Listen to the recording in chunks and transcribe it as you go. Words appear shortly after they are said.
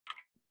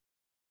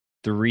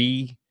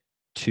Three,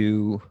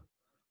 two,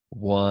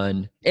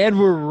 one, and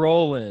we're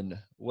rolling.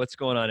 What's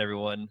going on,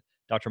 everyone?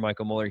 Dr.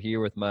 Michael Moeller here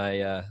with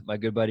my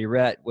good buddy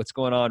Rhet. What's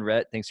going on,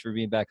 Rhet? Thanks for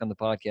being back on the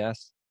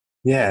podcast.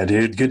 Yeah,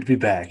 dude. Good to be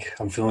back.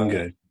 I'm feeling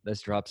good.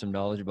 Let's drop some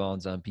knowledge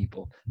bombs on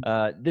people.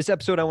 This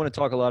episode, I want to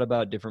talk a lot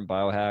about different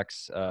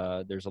biohacks.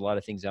 There's a lot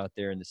of things out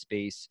there in the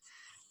space.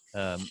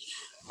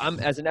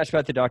 As a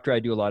naturopathic doctor, I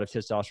do a lot of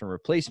testosterone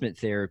replacement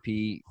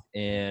therapy,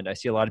 and I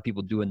see a lot of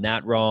people doing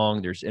that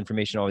wrong. There's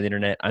information all over the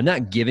internet. I'm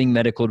not giving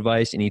medical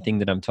advice, anything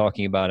that I'm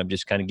talking about. I'm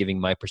just kind of giving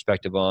my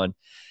perspective on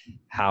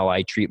how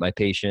I treat my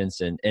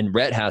patients. And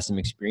Rhet has some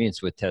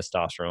experience with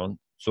testosterone,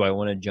 so I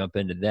want to jump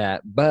into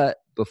that. But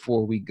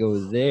before we go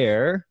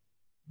there,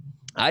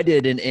 I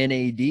did an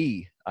NAD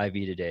IV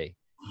today.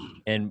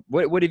 And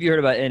what have you heard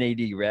about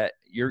NAD, Rhet?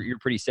 You're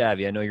pretty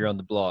savvy. I know you're on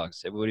the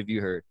blogs. What have you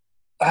heard?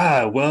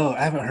 Well,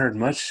 I haven't heard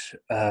much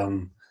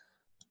on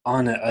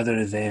it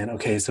other than,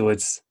 okay, so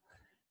it's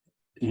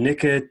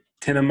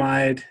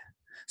nicotinamide.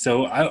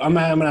 So I'm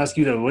going to ask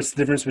you, though, what's the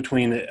difference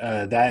between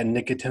that and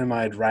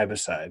nicotinamide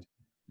riboside?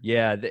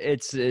 Yeah,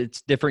 it's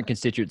different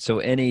constituents. So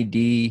NAD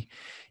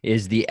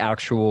is the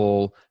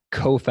actual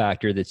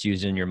cofactor that's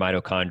used in your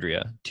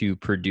mitochondria to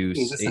produce.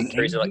 Is this is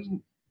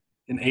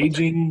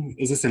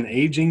this an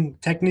aging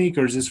technique,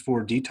 or is this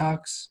for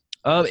detox?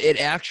 It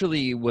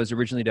actually was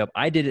originally dubbed.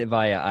 I did it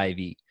via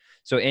IV.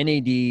 So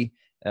NAD,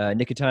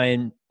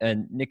 nicotinamide,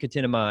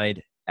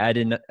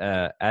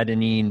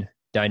 adenine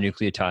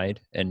dinucleotide,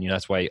 and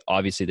that's why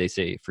obviously they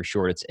say for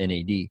short it's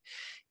NAD.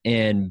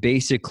 And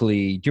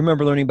basically, do you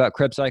remember learning about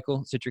Krebs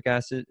cycle, citric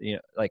acid?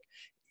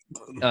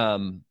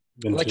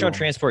 Electron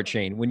transport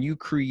chain. When you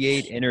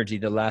create energy,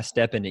 the last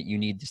step in it, you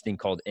need this thing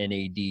called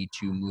NAD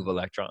to move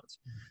electrons.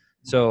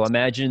 So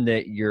imagine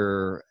that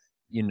your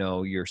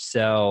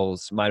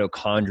cells,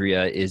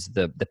 mitochondria is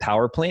the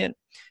power plant,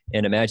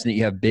 and imagine that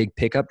you have big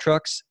pickup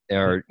trucks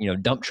or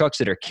dump trucks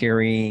that are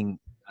carrying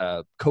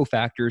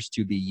cofactors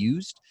to be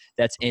used.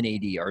 That's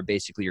NAD, are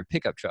basically your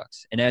pickup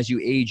trucks. And as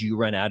you age, you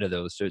run out of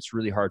those, so it's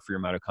really hard for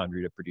your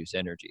mitochondria to produce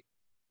energy.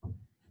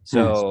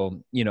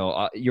 So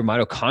your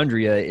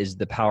mitochondria is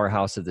the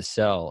powerhouse of the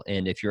cell,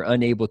 and if you're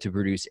unable to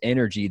produce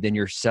energy, then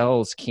your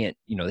cells can't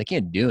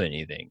do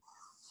anything.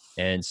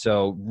 And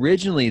so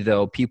originally,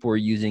 though, people were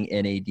using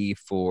NAD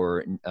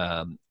for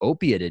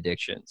opiate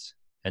addictions.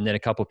 And then a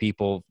couple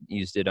people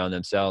used it on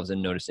themselves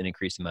and noticed an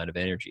increased amount of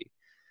energy.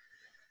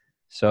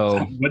 So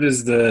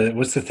what's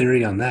the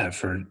theory on that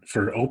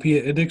for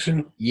opiate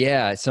addiction?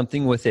 Yeah,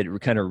 something with it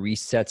kind of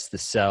resets the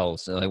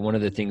cells. So like one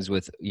of the things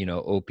with,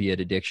 opiate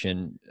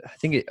addiction, I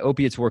think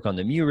opiates work on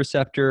the mu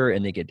receptor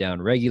and they get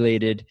down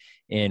regulated.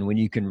 And when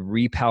you can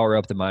repower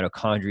up the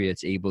mitochondria,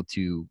 it's able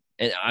to,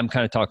 and I'm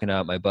kind of talking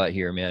out my butt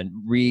here, man,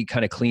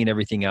 kind of clean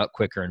everything out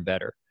quicker and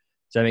better.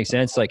 Does that make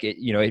sense? Like it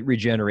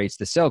regenerates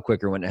the cell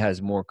quicker when it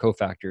has more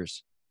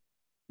cofactors,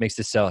 makes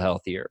the cell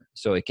healthier,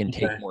 so it can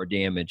take more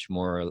damage,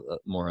 more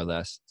or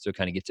less. So it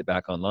kind of gets it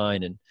back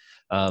online. And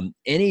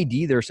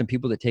NAD, there are some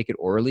people that take it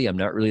orally. I'm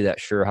not really that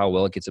sure how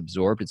well it gets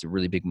absorbed. It's a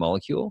really big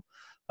molecule.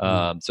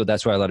 So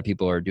that's why a lot of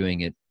people are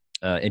doing it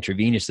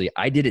intravenously.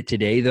 I did it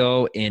today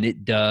though, and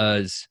it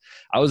does.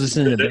 I was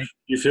listening to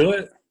You feel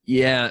it?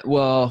 Yeah,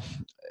 well,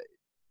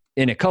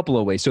 in a couple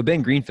of ways. So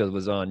Ben Greenfield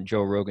was on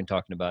Joe Rogan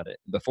talking about it.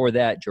 Before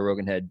that, Joe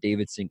Rogan had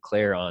David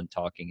Sinclair on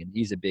talking, and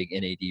he's a big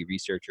NAD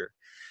researcher.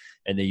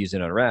 And they use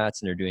it on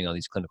rats, and they're doing all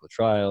these clinical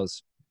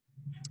trials.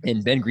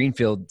 And Ben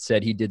Greenfield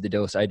said he did the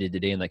dose I did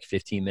today in like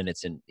 15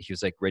 minutes, and he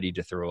was like ready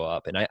to throw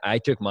up. And I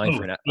took mine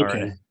for an hour.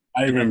 Okay.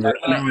 I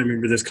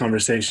remember this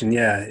conversation.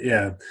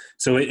 Yeah.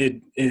 So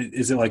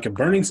is it like a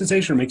burning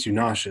sensation or makes you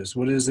nauseous?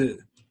 What is it?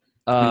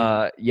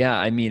 Yeah,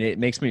 I mean, it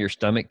makes your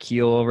stomach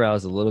keel over. I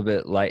was a little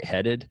bit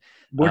lightheaded.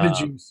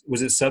 Was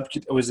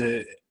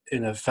it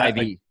in a fat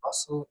IV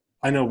muscle?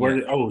 I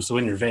know so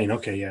in your vein.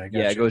 Okay. Yeah.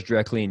 It goes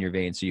directly in your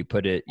vein. So you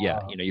put it,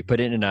 you put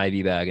it in an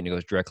IV bag and it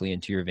goes directly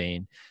into your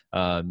vein.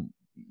 It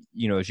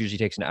usually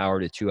takes an hour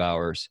to 2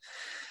 hours.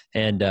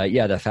 And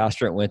the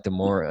faster it went, the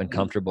more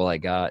uncomfortable I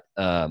got.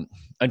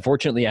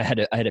 Unfortunately, I had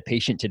a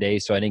patient today,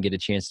 so I didn't get a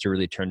chance to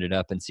really turn it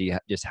up and see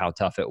just how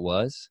tough it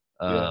was.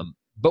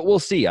 But we'll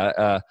see.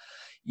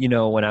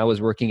 When I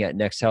was working at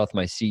Next Health,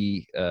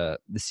 the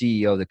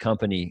CEO of the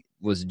company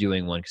was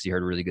doing one because he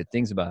heard really good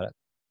things about it.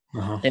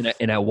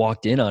 And I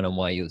walked in on him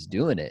while he was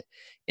doing it,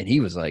 and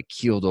he was like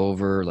keeled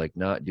over, like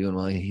not doing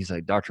well. He's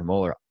like, Dr.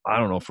 Moeller, I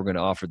don't know if we're going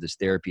to offer this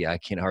therapy. I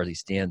can't hardly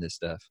stand this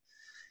stuff.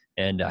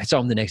 And I saw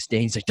him the next day,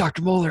 and he's like,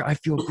 Dr. Moeller, I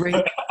feel great.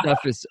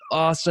 Stuff is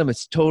awesome.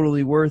 It's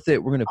totally worth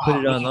it. We're going to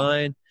put it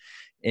online.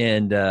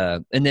 And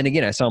then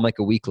again, I saw him like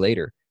a week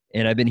later,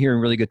 and I've been hearing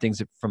really good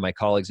things from my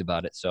colleagues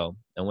about it. So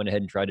I went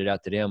ahead and tried it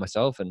out today on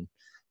myself. And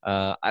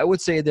I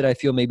would say that I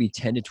feel maybe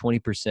 10 to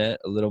 20%,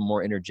 a little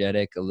more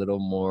energetic, a little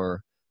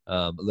more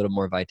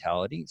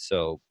vitality.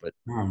 So, but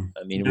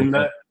I mean,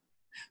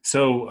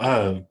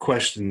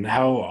 question,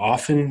 how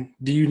often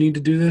do you need to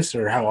do this,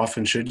 or how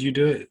often should you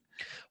do it?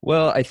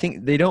 Well, I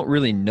think they don't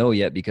really know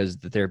yet because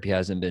the therapy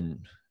hasn't been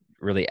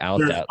really out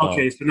Sure. that long.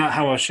 Okay, so not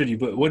how else should you,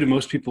 but what do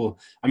most people,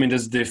 I mean,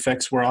 does the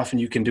effects wear off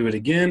and you can do it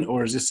again,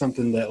 or is this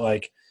something that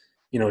like,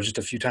 just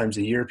a few times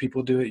a year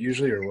people do it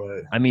usually, or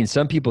what? I mean,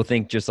 some people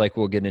think, just like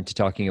we'll get into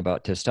talking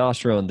about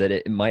testosterone, that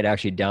it might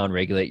actually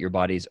downregulate your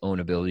body's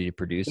own ability to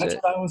produce That's it.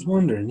 what I was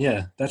wondering.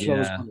 Yeah, that's what I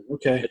was Yeah. wondering.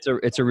 Okay.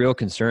 It's a real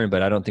concern,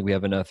 but I don't think we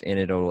have enough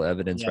anecdotal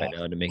evidence Yeah. right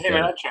now to make Hey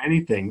man, that. I try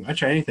anything. I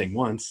try anything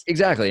once.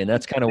 Exactly. And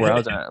that's kind of where I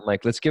was at. I'm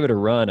like, let's give it a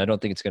run. I don't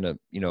think it's going to,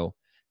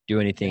 do Yeah.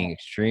 anything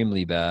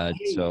extremely bad.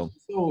 Hey, So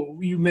so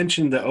you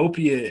mentioned the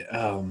opiate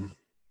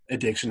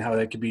addiction, how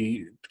that could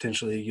be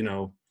potentially,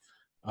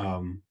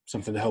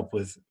 something to help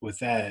with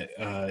that.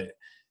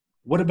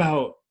 What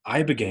about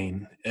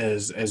ibogaine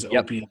as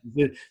yep.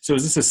 opiate? So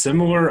is this a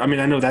similar? I mean,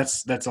 I know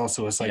that's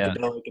also a Yeah.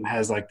 psychedelic and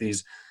has like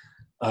these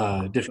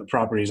different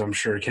properties, I'm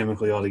sure,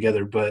 chemically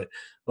altogether. But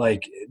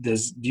like, do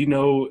you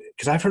know?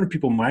 Because I've heard of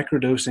people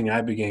microdosing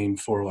ibogaine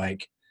for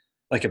like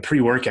a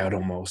pre-workout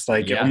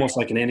Yeah. almost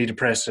like an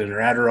antidepressant or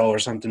Adderall or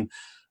something.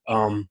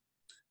 Um,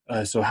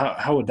 so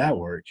how would that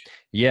work?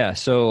 Yeah.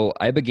 So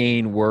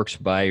ibogaine works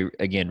by,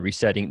 again,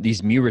 resetting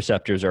these mu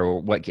receptors are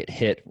what get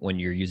hit when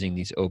you're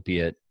using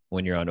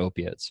when you're on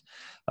opiates.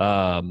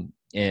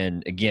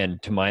 And again,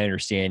 to my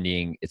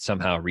understanding, it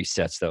somehow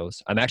resets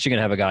those. I'm actually going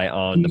to have a guy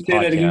on Can the you say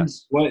that again?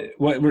 podcast.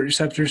 What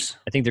receptors?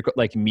 I think they're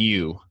like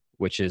mu,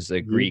 which is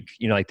a Mhm. Greek,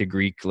 like the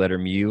Greek letter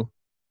mu.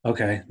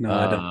 Okay, no,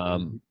 I don't.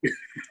 Um,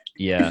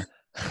 yeah,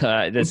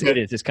 that's it.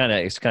 Okay. It's kind of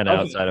Okay.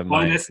 outside of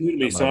Well, my that's new to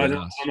me. of my So I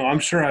wheelhouse. don't know. I'm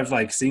sure I've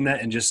like seen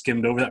that and just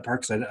skimmed over that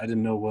part because I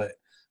didn't know what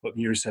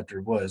mu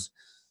receptor was.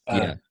 Uh,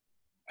 Yeah,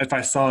 if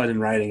I saw it in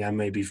writing, I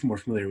may be more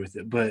familiar with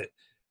it. But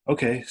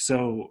okay,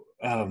 so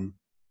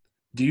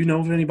do you know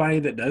of anybody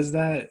that does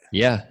that?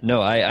 yeah.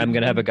 No, I'm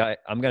gonna have a guy.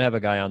 I'm gonna have a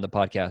guy on the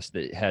podcast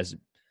that has.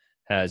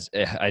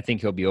 I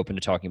think he'll be open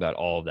to talking about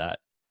all of that,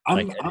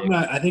 like I'm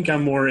not. I think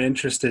I'm more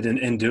interested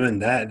in doing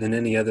that than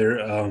any other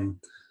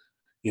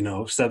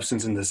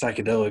substance in the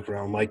psychedelic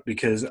realm. Like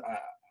because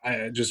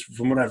I just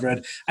from what I've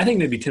read, I think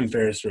maybe Tim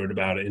Ferriss wrote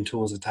about it in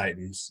Tools of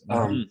Titans.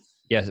 addiction.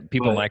 Yeah,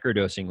 people But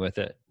microdosing with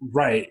it.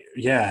 right,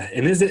 yeah.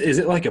 And is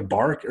it like a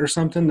bark or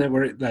something that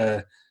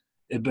where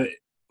but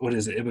what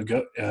is it?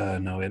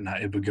 Iboga? No, not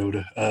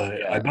Iboga.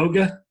 Yeah,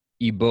 Iboga.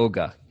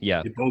 iboga.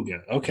 Yeah, Iboga.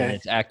 and Okay.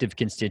 its active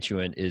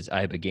constituent is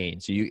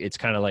ibogaine. So it's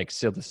kind of like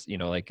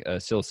like a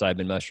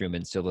psilocybin mushroom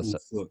and Okay.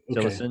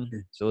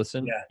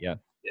 psilocin. Yeah. Yeah.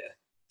 Yeah.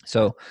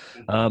 So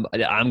I'm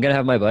gonna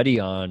have my buddy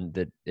on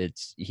that.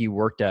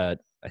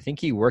 I think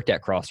he worked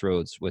at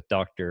Crossroads with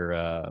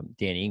Dr.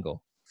 Dan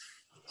Engel.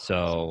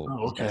 So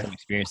Oh, he's got okay. some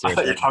experience I there.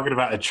 thought you So were talking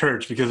about a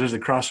church because there's a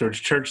Crossroads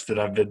church that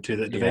I've been to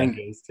that yeah, Devane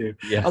goes to.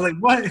 I yeah, was like,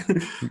 what? he's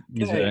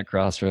been Dang, at we'll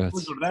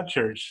Crossroads. go to that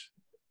church.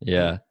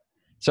 Yeah.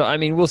 So I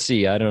mean, we'll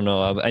see. I don't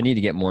know. I need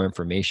to get more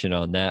information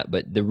on that.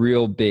 But the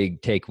real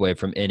big takeaway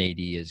from NAD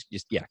is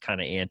just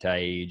kind of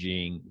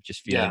anti-aging,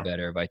 just feeling Yeah.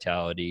 better,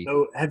 vitality.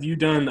 So have you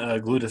done Yeah,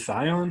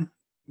 glutathione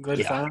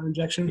yeah.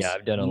 injections?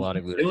 I've done Do a you lot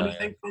of feel glutathione.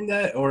 anything from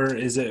that, or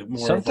is it more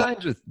of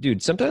like,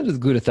 Sometimes with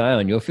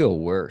glutathione, you'll feel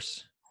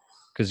worse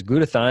because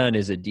glutathione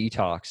is a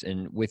detox,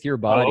 and with your oh,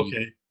 body,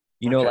 okay,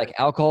 okay, like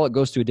alcohol, it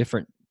goes through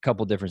a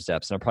couple different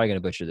steps. And I'm probably going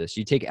to butcher this.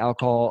 You take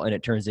alcohol and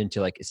it turns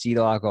into like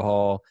acetyl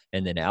alcohol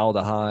and then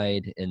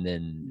aldehyde and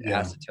then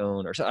yeah,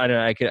 acetone or so. I don't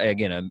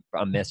know.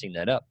 I'm messing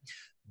that up.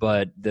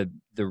 But the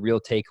real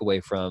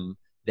takeaway from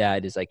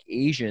that is like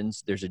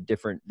Asians, there's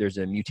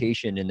a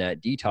mutation in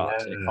that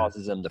detox and it yeah.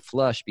 causes them to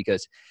flush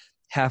because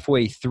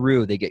halfway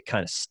through they get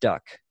kind of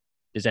stuck.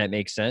 Does that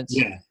make sense?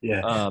 Yeah,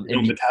 yeah. They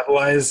And don't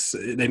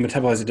metabolize. They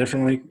metabolize it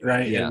differently,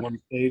 right? At yeah, one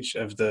stage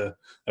of the.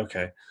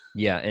 Okay.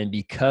 yeah, and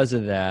because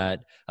of that,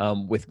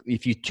 with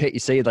if you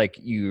say like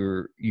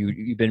you've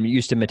been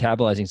used to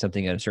metabolizing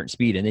something at a certain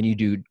speed, and then you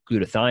do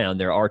glutathione,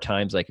 there are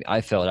times like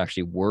I felt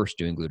actually worse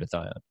doing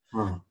glutathione.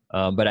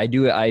 Huh. But I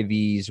do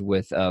IVs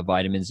with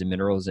vitamins and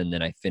minerals, and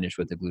then I finish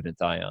with the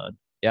glutathione.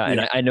 Yeah, and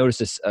Yeah, I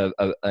notice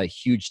a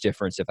huge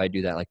difference if I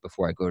do that like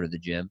before I go to the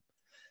gym.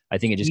 I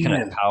think it just kind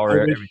of man.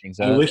 power everything's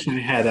I up. wish I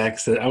had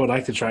access. I would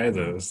like to try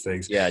those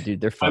things. Yeah, dude,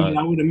 they're I mean, fun.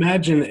 I would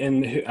imagine,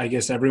 and I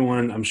guess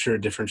everyone, I'm sure,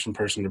 differs from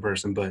person to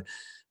person. But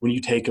when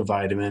you take a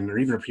vitamin or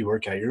even a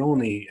pre-workout, you're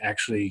only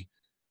actually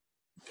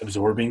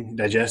absorbing,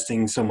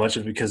 digesting so much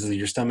of it because of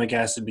your stomach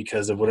acid,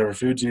 because of whatever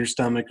foods in your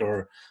stomach,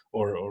 or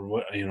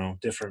what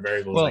different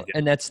variables. I Well, guess.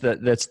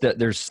 and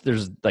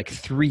there's like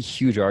three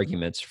huge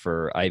arguments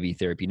for IV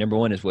therapy. Number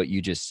one is what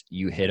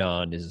you hit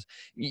on is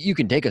you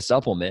can take a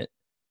supplement,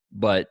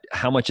 but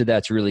how much of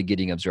that's really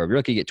getting absorbed? You're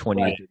looking at 20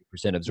 to Right.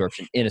 30%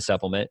 absorption in a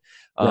supplement.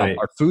 Right.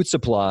 Our food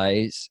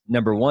supplies,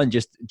 number one,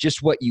 just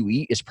what you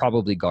eat is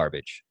probably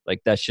garbage.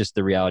 Like that's just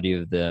the reality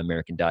of the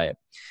American diet.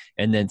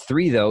 And then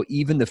three, though,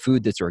 even the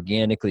food that's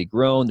organically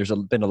grown,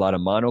 been a lot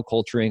of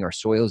monoculturing. Our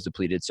soil is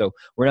depleted, so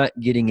we're not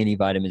getting any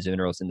vitamins and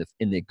minerals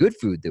in the good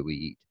food that we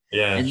eat.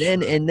 Yeah.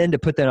 And then to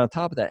put that on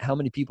top of that, how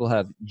many people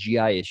have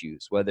GI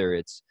issues? Whether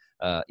it's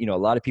a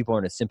lot of people are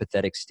in a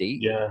sympathetic state,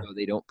 Yeah. so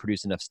they don't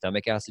produce enough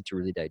stomach acid to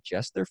really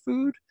digest their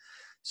food.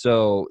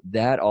 So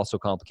that also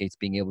complicates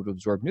being able to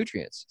absorb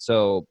nutrients.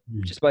 So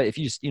Hmm. just by if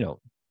you just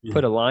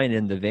put a line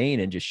in the vein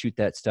and just shoot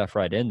that stuff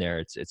right in there.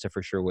 It's a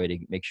for sure way to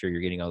make sure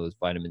you're getting all those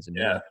vitamins and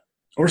Yeah. minerals.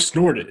 Or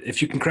snort it.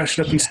 If you can crush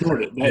it up and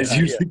snort it, that is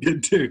usually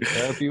good too.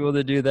 There are people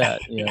that do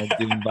that.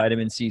 Doing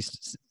vitamin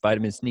sneeze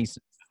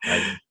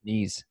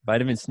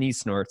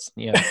snorts.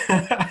 Yeah.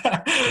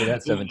 Say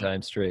that 7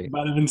 times straight.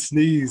 Vitamin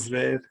sneeze,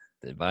 man.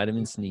 The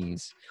vitamin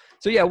sneeze.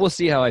 So yeah, we'll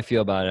see how I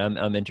feel about it.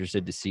 I'm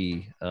interested to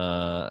see,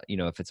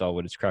 if it's all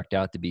what it's cracked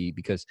out to be,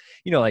 because,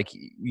 like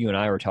you and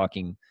I were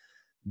talking,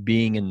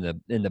 being in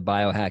the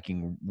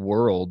biohacking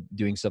world,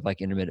 doing stuff like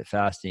intermittent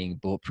fasting,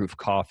 bulletproof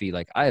coffee,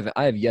 like I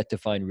have yet to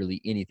find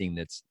really anything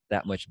that's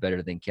that much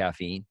better than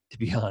caffeine, to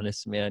be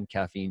honest, man.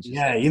 Caffeine's just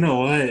Yeah, you know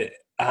what?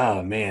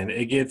 Oh man,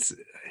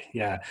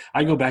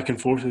 I go back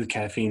and forth with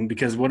caffeine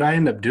because what I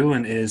end up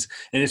doing is,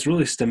 and it's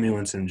really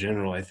stimulants in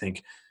general, I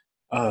think,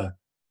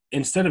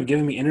 instead of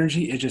giving me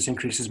energy, it just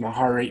increases my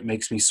heart rate,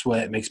 makes me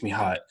sweat, makes me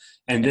hot.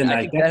 And then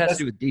I think that has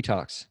to do with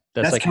detox.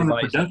 That's like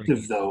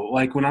counterproductive though.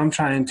 Like when I'm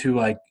trying to,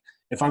 like,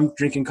 if I'm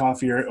drinking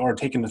coffee or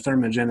taking a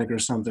thermogenic or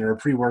something or a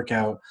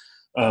pre-workout,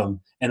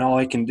 and all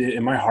I can do,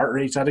 and my heart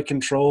rate's out of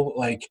control,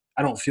 like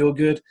I don't feel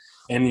good.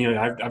 And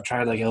I've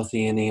tried like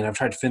L-theanine, I've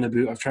tried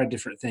Phenoboot, I've tried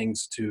different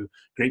things, to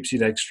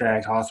grapeseed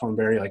extract, hawthorn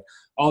berry, like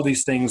all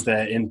these things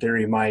that in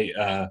theory might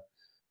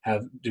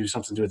do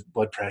something to do with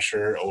blood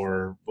pressure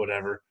or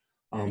whatever.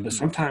 But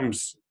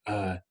sometimes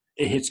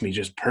it hits me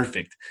just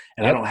perfect,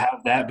 and I don't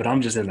have that, but I'm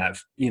just in that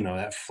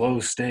that flow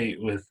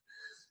state with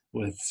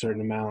a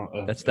certain amount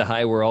of. That's the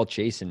high we're all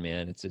chasing,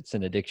 man. It's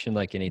an addiction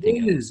like anything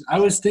It is. I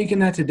was thinking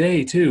that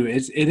today too.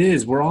 It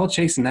is. We're all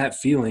chasing that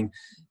feeling,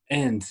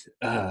 and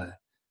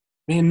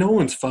man, no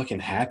one's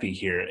fucking happy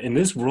here in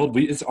this world.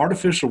 It's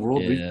artificial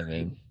world. Yeah,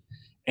 man.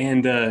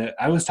 And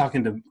I was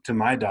talking to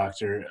my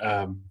doctor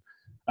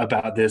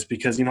about this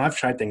because I've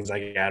tried things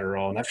like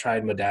Adderall, and I've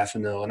tried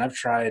modafinil, and I've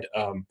tried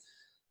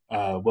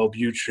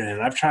Wellbutrin,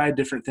 and I've tried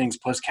different things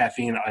plus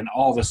caffeine and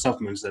all the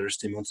supplements that are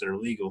stimulants that are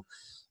legal.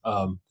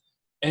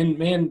 And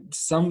man,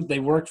 some they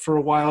work for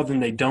a while,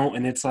 then they don't,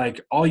 and it's like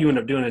all you end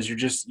up doing is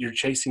you're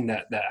chasing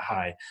that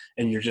high,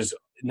 and your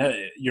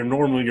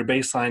normal, your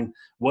baseline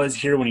was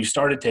here when you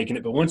started taking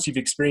it, but once you've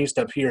experienced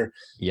up here,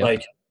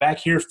 like back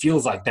here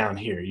feels like down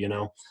here,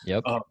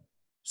 Yep.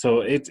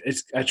 So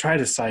I try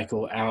to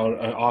cycle out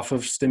off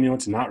of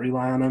stimulants and not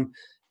rely on them,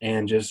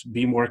 and just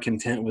be more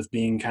content with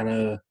being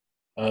kind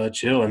of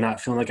chill and not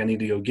feeling like I need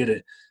to go get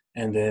it.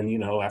 And then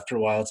after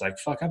a while, it's like,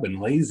 fuck, I've been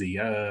lazy.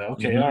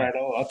 Okay, all right,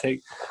 I'll take.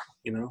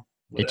 Whatever.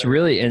 It's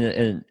really,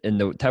 and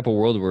the type of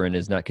world we're in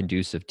is not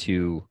conducive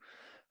to,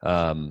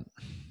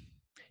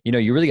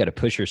 you really got to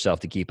push yourself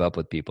to keep up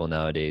with people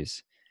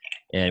nowadays.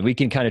 And we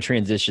can kind of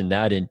transition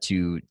that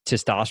into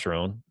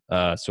testosterone.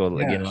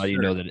 Again, a lot of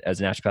you know that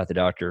as an naturopathic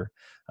doctor,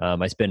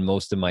 I spend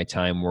most of my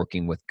time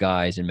working with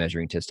guys and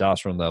measuring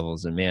testosterone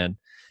levels. And man,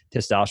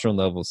 testosterone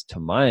levels, to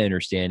my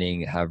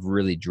understanding, have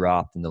really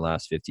dropped in the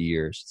last 50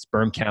 years.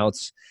 Sperm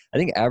counts, I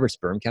think average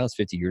sperm counts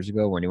 50 years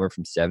ago were anywhere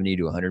from 70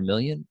 to 100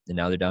 million, and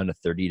now they're down to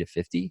 30 to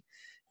 50.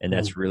 And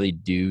that's really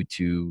due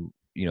to,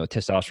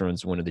 testosterone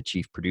is one of the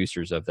chief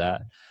producers of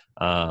that.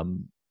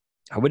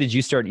 What did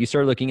you start? You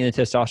started looking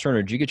into testosterone,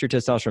 or did you get your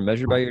testosterone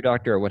measured by your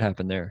doctor, or what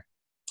happened there?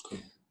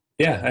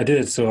 Yeah, I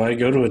did. So I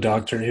go to a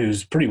doctor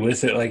who's pretty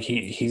with it. Like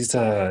he's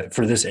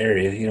for this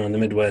area, in the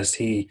Midwest,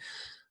 he's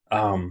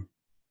a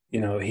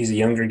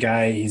younger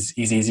guy. He's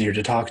easier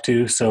to talk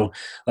to. So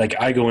like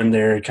I go in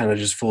there kind of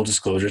just full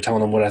disclosure,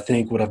 telling him what I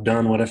think, what I've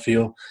done, what I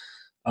feel.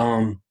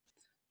 And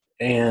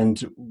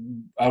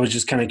I was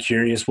just kind of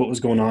curious what was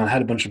going on. I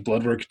had a bunch of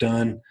blood work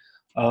done.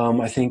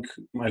 I think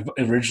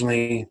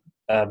originally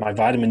my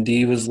vitamin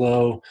D was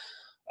low.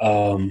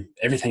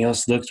 Everything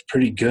else looked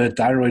pretty good.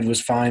 Thyroid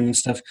was fine and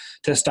stuff.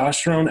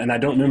 Testosterone, and I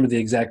don't remember the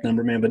exact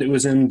number, man, but it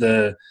was in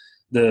the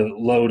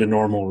low to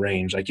normal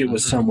range. Like it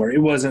was somewhere.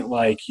 It wasn't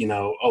like,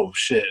 oh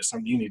shit,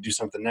 you need to do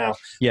something now.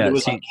 Yeah. But it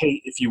was like,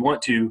 hey, if you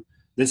want to,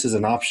 this is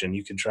an option.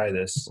 You can try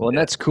this. Well, and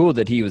that's cool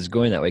that he was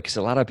going that way, because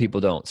a lot of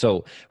people don't.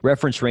 So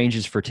reference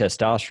ranges for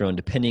testosterone,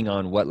 depending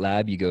on what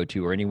lab you go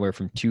to, are anywhere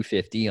from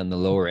 250 on the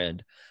lower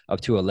end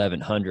up to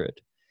 1100.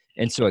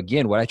 And so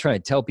again, what I try to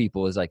tell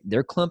people is like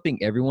they're clumping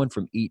everyone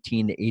from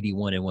 18 to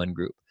 81 in one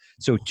group.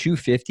 So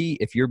 250,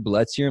 if your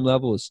blood serum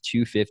level is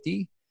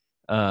 250,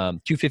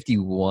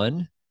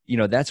 251,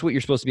 that's what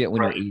you're supposed to be at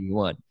when you're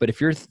 81. But if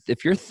you're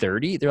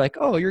 30, they're like,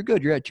 oh, you're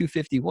good. You're at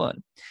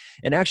 251.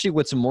 And actually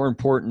what's more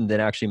important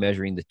than actually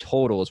measuring the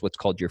total is what's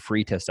called your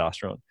free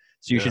testosterone.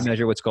 So you should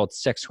measure what's called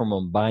sex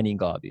hormone binding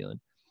globulin.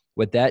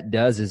 What that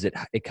does is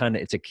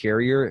it's a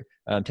carrier.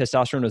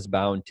 Testosterone is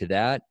bound to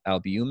that,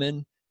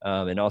 albumin,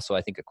 and also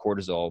I think a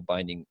cortisol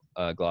binding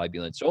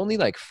globulin. So only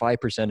like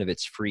 5% of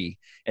it's free.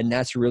 And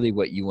that's really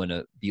what you want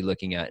to be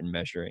looking at and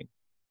measuring.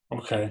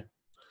 Okay.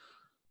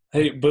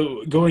 Hey,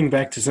 but going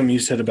back to something you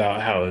said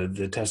about how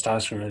the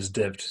testosterone has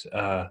dipped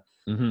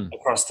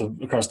across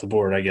the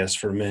board, I guess,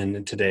 for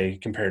men today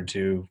compared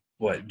to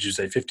what did you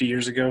say, 50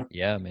 years ago?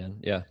 Yeah, man.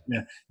 Yeah.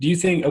 Do you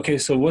think, okay,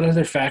 so what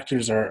other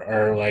factors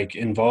are like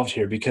involved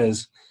here?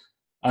 Because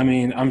I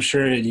mean, I'm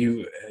sure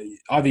you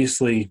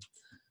obviously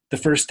the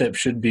first step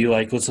should be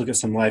like, let's look at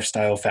some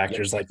lifestyle Yep.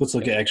 factors. Like, let's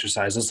look Yep. at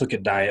exercise. Let's look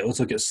at diet. Let's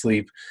look at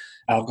sleep,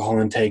 alcohol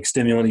intake,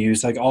 stimulant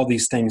use. Like all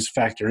these things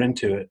factor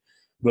into it.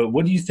 But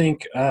what do you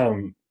think?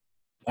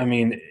 I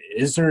mean,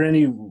 is there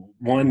any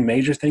one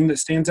major thing that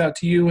stands out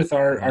to you with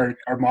Yeah.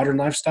 our modern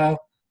lifestyle?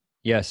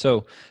 Yeah.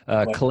 So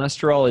Like,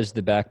 cholesterol is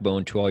the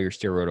backbone to all your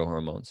steroidal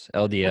hormones,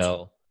 that's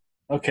LDL.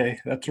 okay.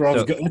 So That's where I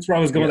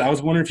was yeah, going. I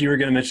was wondering if you were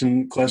going to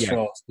mention yeah,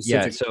 cholesterol yeah.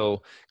 specifically.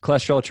 So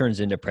cholesterol turns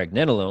into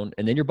pregnenolone,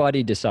 and then your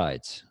body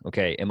decides,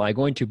 okay, am I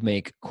going to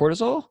make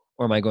cortisol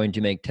or am I going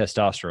to make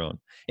testosterone?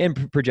 And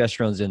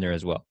progesterone's in there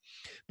as well.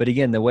 But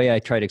again, the way I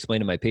try to explain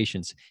to my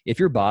patients, if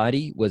your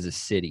body was a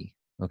city,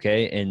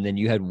 okay, and then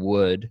you had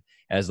wood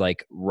as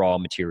like raw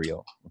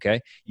material, okay,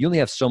 you only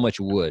have so much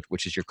wood,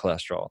 which is your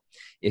cholesterol.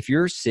 If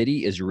your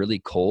city is really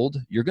cold,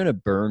 you're going to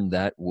burn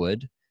that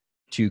wood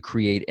to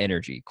create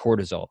energy,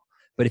 cortisol.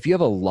 But if you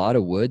have a lot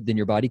of wood, then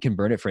your body can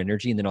burn it for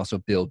energy and then also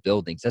build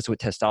buildings. That's what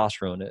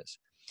testosterone is.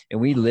 And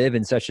we live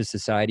in such a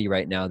society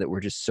right now that we're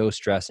just so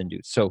stress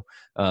induced. So,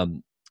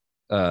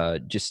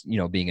 just,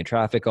 being in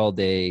traffic all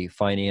day,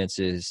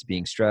 finances,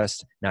 being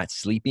stressed, not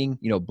sleeping,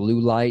 blue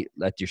light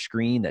at your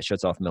screen that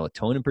shuts off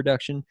melatonin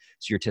production.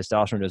 So your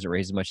testosterone doesn't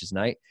raise as much as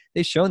night.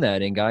 They've shown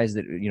that in guys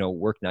that,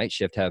 work night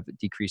shift have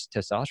decreased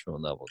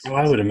testosterone levels. Oh,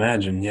 I would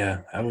imagine.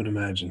 Yeah, I would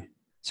imagine.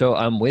 So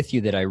I'm with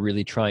you that I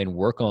really try and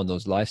work on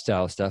those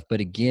lifestyle stuff. But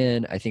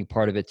again, I think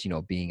part of it's,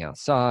 being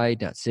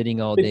outside, not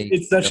sitting all day.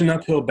 It's such an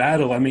uphill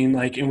battle. I mean,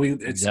 like, and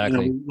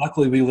Exactly.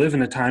 luckily we live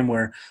in a time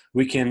where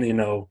we can,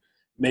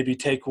 maybe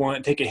take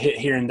a hit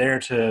here and there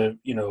to,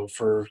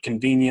 for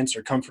convenience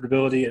or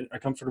comfortability, a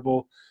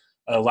comfortable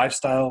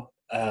lifestyle.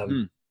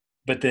 Hmm.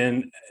 But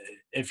then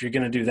if you're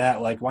going to do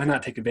that, like, why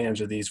not take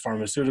advantage of these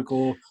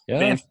pharmaceutical Yeah.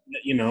 advances?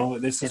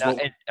 This is And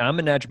I'm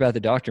a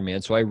naturopathic doctor,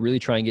 man. So I really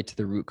try and get to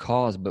the root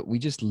cause, but we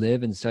just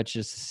live in such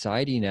a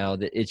society now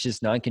that it's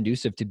just not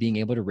conducive to being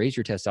able to raise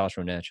your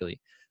testosterone naturally.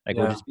 Like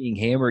we're yeah, just being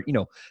hammered,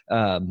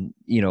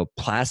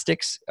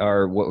 plastics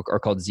are what are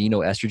called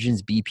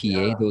xenoestrogens,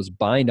 BPA, yeah, those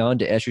bind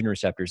onto estrogen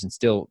receptors and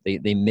still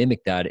they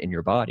mimic that in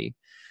your body.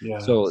 yeah.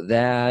 So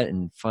that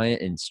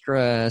and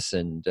stress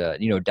and,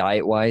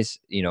 diet wise,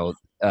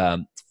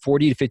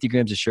 40 to 50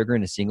 grams of sugar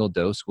in a single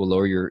dose will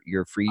lower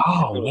your free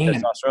Oh total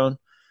man, testosterone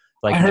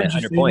I like by heard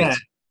you 100 say that,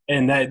 points.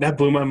 and that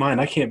blew my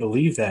mind. I can't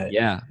believe that.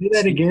 Yeah. Say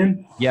that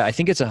again. Yeah, I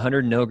think it's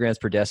 100 milligrams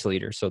per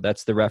deciliter. So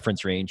that's the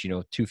reference range,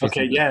 250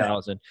 Okay, to yeah.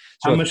 1,000.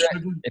 How So much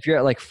sugar? if you're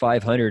at like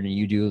 500 and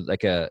you do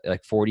like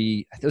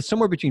 40,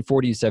 somewhere between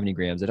 40 to 70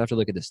 grams, I'd have to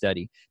look at the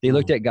study. They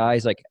looked Mm, at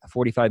guys like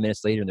 45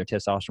 minutes later and their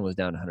testosterone was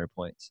down 100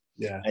 points.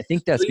 yeah. I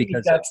think So that's even if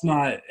because of, that's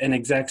not an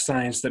exact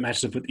science that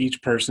matches up with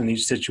each person,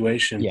 each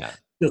situation, yeah.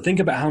 think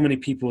about how many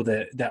people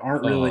that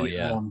aren't Oh, really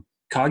yeah.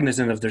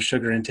 cognizant of their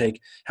sugar intake,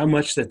 how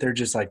much that they're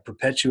just like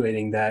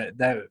perpetuating that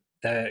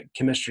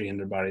chemistry in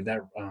their body,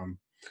 that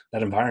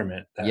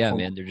environment, that Yeah,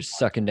 hormone. man, they're just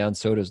sucking down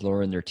sodas,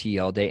 lowering their tea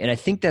all day. And I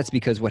think that's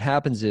because what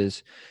happens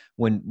is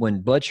when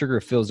blood sugar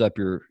fills up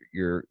your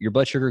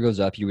blood sugar goes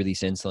up, you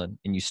release insulin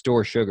and you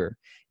store sugar.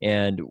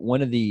 And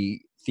one of the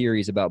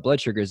theories about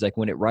blood sugar is like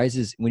when it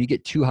rises, when you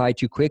get too high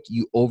too quick,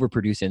 you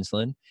overproduce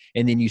insulin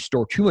and then you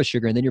store too much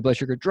sugar and then your blood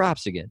sugar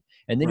drops again.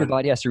 And then your Right.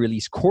 body has to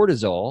release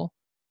cortisol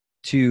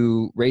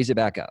to raise it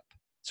back up.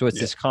 So it's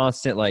Yeah. this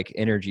constant like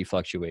energy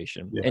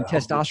fluctuation. Yeah. And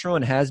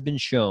testosterone has been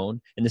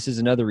shown, and this is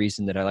another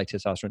reason that I like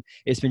testosterone,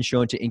 it's been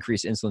shown to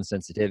increase insulin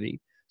sensitivity.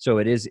 So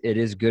it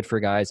is good for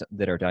guys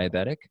that are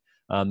diabetic.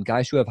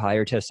 Guys who have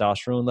higher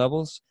testosterone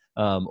levels,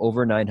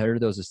 over 900,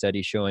 there was a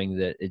study showing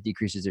that it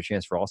decreases their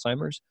chance for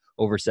Alzheimer's,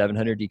 over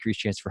 700 decreased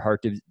chance for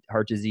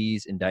heart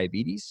disease and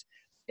diabetes.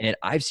 And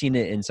I've seen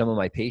it in some of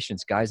my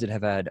patients, guys that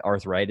have had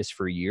arthritis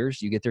for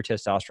years, you get their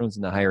testosterones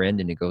in the higher end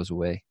and it goes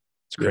away.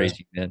 It's Yeah.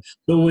 crazy, man.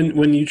 So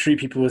when you treat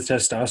people with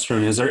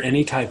testosterone, is there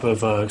any type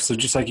of so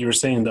just like you were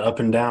saying, the up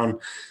and down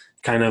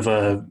kind of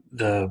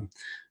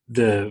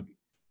the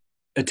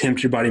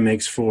attempt your body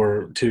makes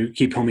to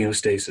keep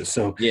homeostasis.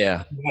 So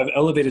Yeah. you have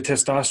elevated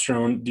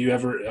testosterone. Do you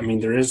ever? I mean,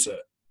 there is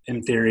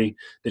in theory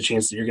the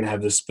chance that you're going to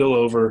have this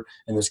spillover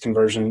and this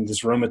conversion,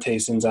 this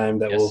aromatase enzyme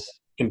that will Yes.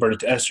 convert it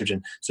to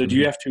estrogen. So do Mhm.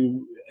 you have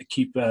to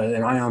keep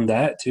an eye on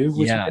that too?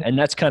 Yeah, and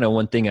that's kind of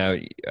one thing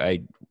I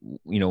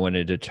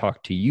wanted to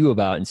talk to you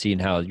about and seeing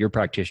how your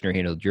practitioner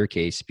handled your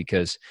case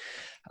because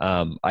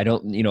I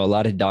don't a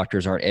lot of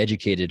doctors aren't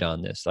educated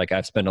on this. Like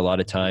I've spent a lot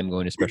of time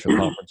going to special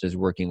conferences,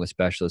 working with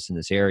specialists in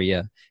this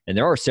area, and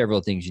there are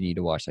several things you need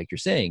to watch. Like you're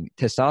saying,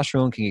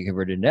 testosterone can get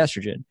converted into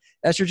estrogen.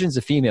 Estrogen is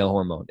a female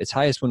hormone. It's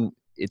highest when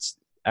it's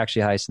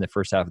actually highest in the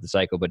first half of the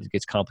cycle, but it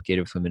gets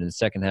complicated with women in the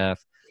second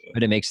half.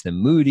 But it makes them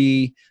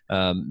moody,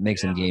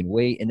 makes them gain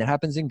weight. And that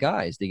happens in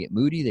guys. They get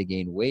moody, they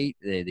gain weight,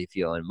 they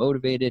feel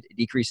unmotivated. It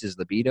decreases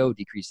libido,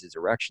 decreases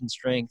erection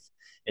strength.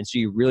 And so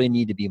you really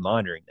need to be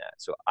monitoring that.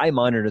 So I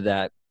monitor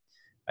that.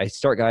 I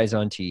start guys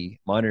on T,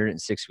 monitor it in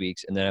 6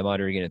 weeks, and then I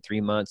monitor again in 3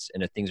 months.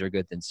 And if things are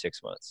good, then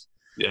 6 months.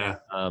 Yeah.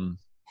 Um,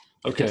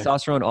 Okay.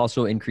 Testosterone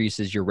also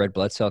increases your red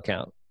blood cell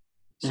count.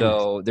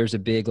 So there's a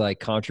big like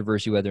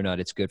controversy whether or not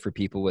it's good for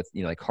people with,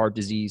 you know, like heart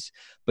disease.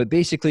 But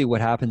basically what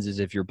happens is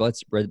if your blood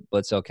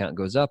cell count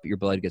goes up, your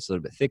blood gets a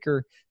little bit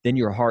thicker, then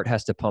your heart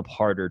has to pump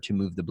harder to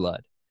move the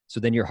blood. So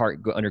then your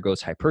heart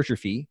undergoes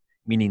hypertrophy,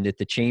 meaning that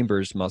the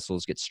chambers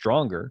muscles get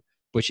stronger,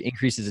 which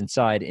increases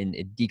inside and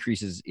it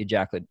decreases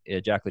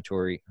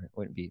ejaculatory, or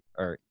wouldn't be,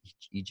 or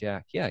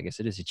ejac. Yeah, I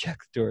guess it is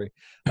ejaculatory.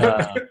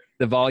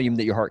 The volume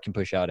that your heart can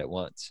push out at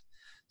once.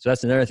 So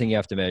that's another thing you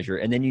have to measure.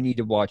 And then you need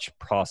to watch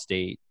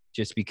prostate,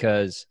 just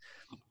because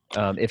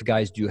if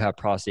guys do have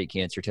prostate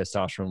cancer,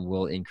 testosterone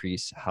will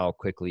increase how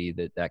quickly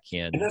that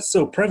can. And that's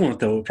so prevalent,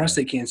 though.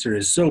 Prostate cancer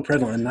is so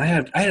prevalent. And I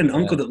had an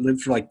uncle that lived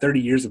for like 30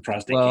 years with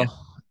prostate cancer.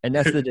 And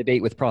that's the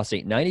debate with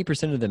prostate.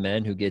 90% of the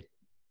men who get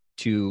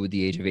to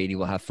the age of 80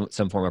 will have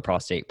some form of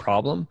prostate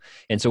problem.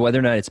 And so whether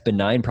or not it's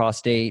benign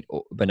prostate,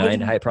 or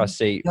benign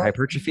prostate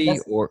hypertrophy,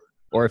 or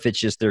if it's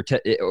just their,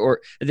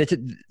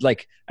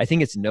 like, I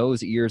think it's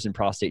nose, ears, and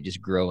prostate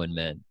just grow in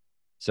men.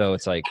 So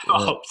it's like,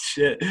 oh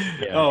shit.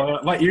 Yeah. Oh,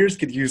 my ears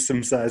could use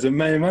some size. And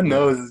man, my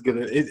nose is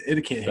gonna,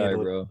 it can't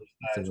handle bro.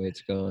 That's the way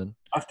it's going.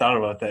 I've thought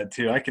about that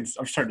too.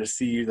 I'm starting to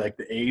see like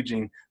the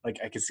aging, like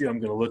I can see what I'm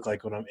going to look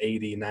like when I'm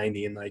 80,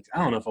 90. And like, I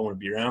don't know if I want to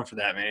be around for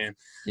that, man.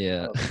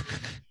 Yeah.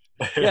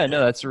 Yeah,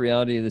 no, that's the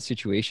reality of the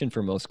situation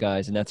for most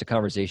guys. And that's a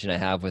conversation I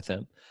have with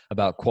them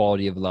about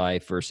quality of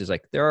life versus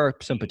like, there are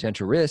some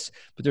potential risks,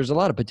 but there's a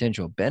lot of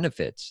potential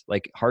benefits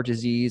like heart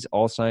disease,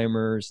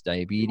 Alzheimer's,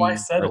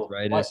 diabetes,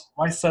 arthritis.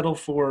 Why settle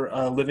for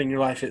living your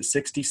life at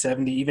 60,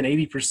 70, even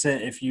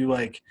 80% if you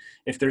like,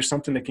 if there's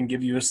something that can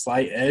give you a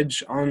slight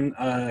edge on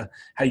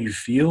how you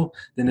feel,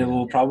 then it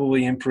will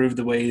probably improve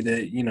the way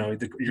that, you know,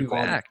 you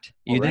act.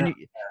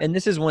 And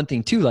this is one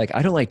thing too, like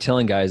I don't like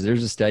telling guys,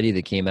 there's a study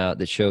that came out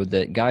that showed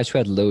that guys who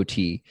had low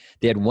T,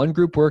 they had one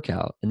group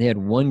workout and they had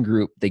one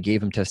group that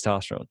gave them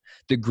testosterone.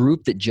 The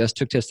group that just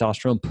took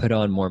testosterone put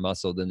on more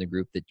muscle than the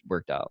group that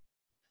worked out.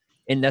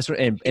 And that's what,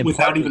 and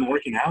without even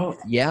working out.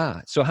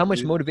 Yeah. So how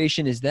much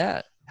motivation is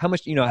that? How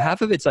much, you know,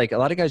 half of it's like a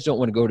lot of guys don't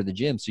want to go to the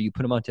gym. So you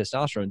put them on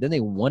testosterone, then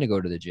they want to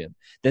go to the gym.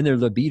 Then their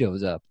libido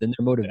is up. Then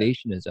their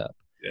motivation is up.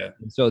 Yeah.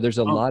 And so there's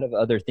a lot of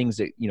other things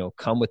that, you know,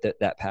 come with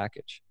that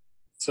package.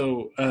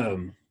 So,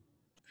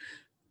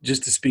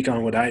 just to speak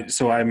on what I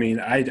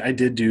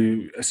did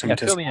do some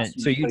testosterone.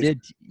 So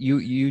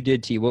you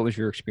did T. What was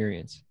your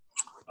experience?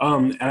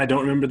 And I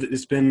don't remember that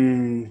it's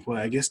been, well,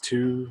 I guess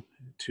 2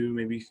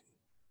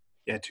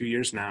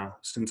 years now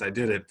since I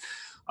did it.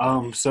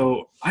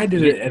 So I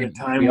did it at a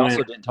time we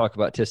also didn't talk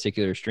about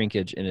testicular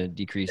shrinkage and a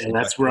decrease. And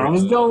that's where I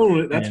was going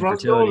with. That's where I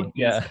was going with.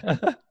 Yeah.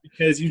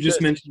 Because you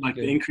just mentioned like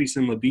the increase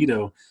in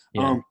libido.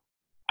 Yeah.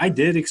 I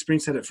did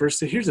experience that at first.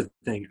 So here's the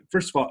thing.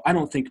 First of all, I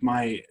don't think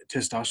my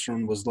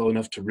testosterone was low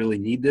enough to really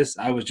need this.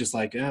 I was just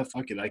like,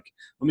 fuck it. Like,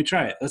 let me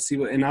try it. Let's see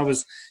what, and I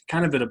was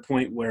kind of at a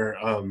point where,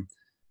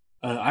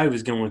 I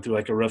was going through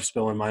like a rough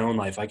spell in my own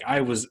life. Like I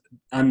was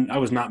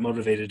not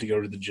motivated to go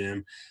to the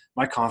gym.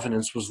 My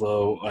confidence was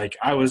low. Like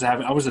I was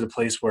at a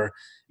place where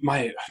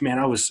I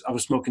was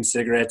smoking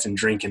cigarettes and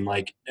drinking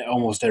like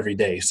almost every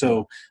day.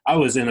 So I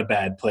was in a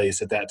bad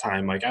place at that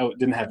time. Like I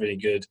didn't have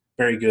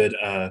very good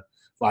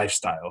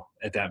lifestyle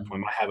at that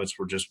point. My habits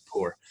were just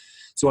poor.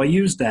 So I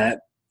used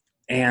that,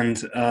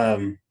 and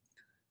I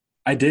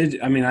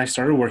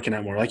started working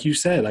out more. Like you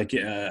said, like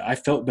I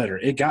felt better.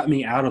 It got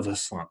me out of a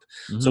slump.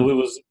 Mm-hmm.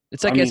 So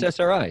it's like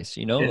SSRIs,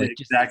 you know? Like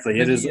exactly.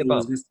 It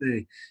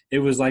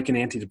was like an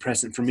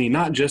antidepressant for me,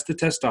 not just the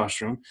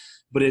testosterone,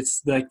 but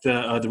it's like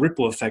the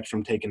ripple effect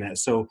from taking that.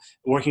 So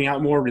working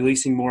out more,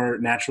 releasing more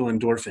natural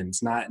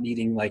endorphins, not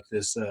needing like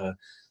this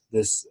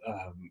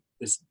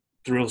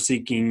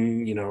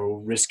thrill-seeking, you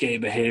know, risque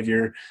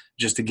behavior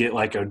just to get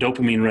like a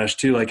dopamine rush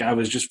too. Like I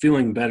was just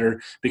feeling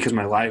better because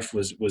my life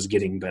was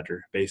getting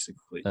better,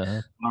 basically.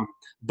 Uh-huh.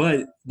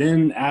 But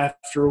then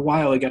after a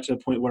while, I got to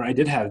the point where I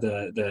did have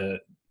I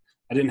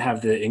didn't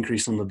have the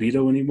increase in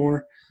libido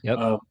anymore. Yep.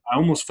 I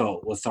almost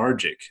felt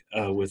lethargic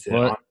with it.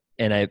 Well,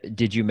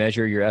 did you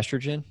measure your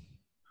estrogen?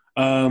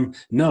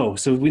 No.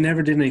 So we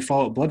never did any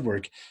follow-up blood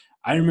work.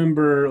 I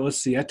remember, let's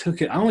see, I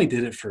only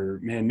did it for,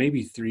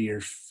 maybe 3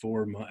 or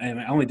 4 months. And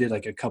I only did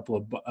like a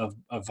couple of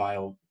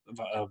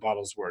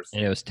bottles worth.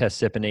 And it was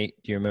tesipinate.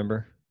 Do you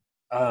remember?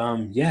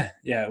 Yeah,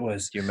 it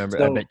was. Do you remember?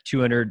 So, I bet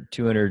 200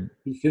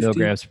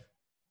 milligrams,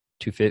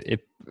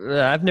 250.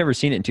 I've never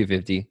seen it in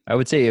 250. I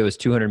would say it was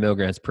 200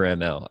 milligrams per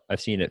ml. I've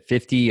seen it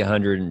 50,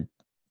 100,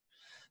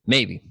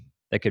 maybe.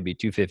 That could be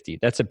 250.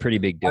 That's a pretty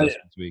big dose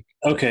this week.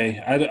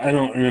 Okay. I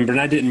don't remember.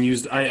 And I didn't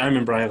use, I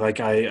remember what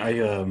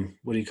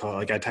do you call it?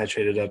 Like I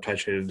titrated up,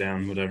 titrated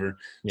down, whatever.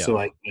 Yeah. So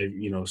I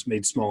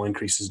made small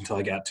increases until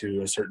I got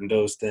to a certain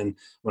dose. Then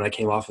when I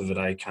came off of it,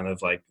 I kind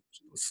of like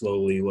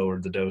slowly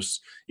lowered the dose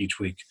each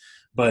week.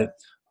 But,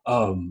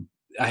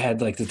 I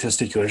had like the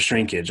testicular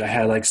shrinkage. I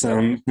had like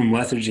some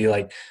lethargy.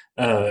 Like,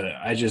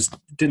 I just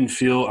didn't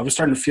feel, I was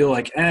starting to feel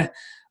like,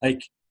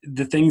 like,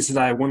 the things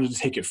that I wanted to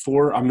take it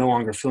for, I'm no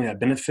longer feeling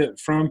that benefit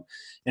from.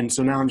 And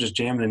so now I'm just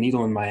jamming a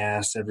needle in my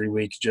ass every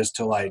week just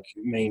to like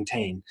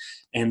maintain.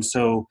 And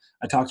so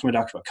I talked to my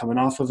doctor about coming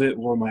off of it.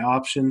 What are my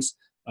options?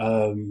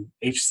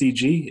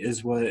 HCG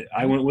is what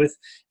I went with.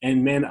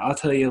 And man, I'll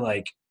tell you,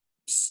 like,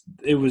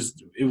 it was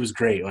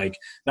great. Like,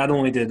 not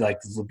only did like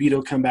the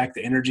libido come back,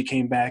 the energy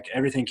came back,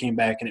 everything came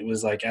back. And it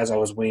was like, as I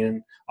was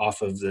weaning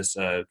off of this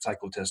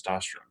cycle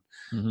testosterone.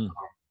 Mm-hmm.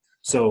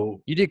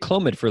 So You did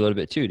Clomid for a little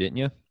bit too, didn't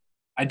you?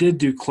 I did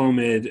do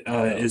Clomid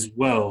as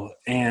well.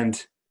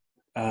 And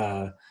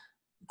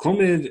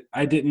Clomid,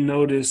 I didn't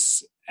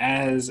notice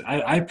as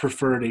I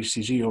preferred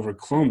HCG over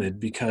Clomid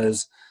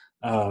because,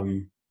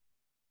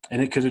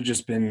 and it could have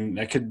just been,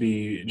 that could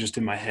be just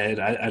in my head.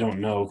 I don't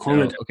know. No.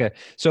 Clomid. Okay.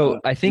 So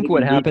I think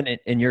what Mood. happened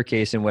in your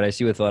case and what I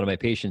see with a lot of my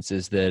patients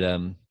is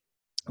that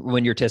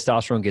when your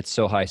testosterone gets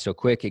so high so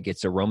quick, it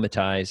gets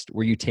aromatized.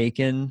 Were you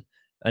taking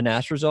an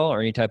anastrozole or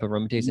any type of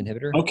aromatase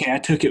inhibitor? Okay, I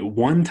took it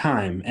one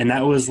time, and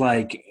that was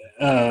like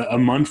a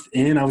month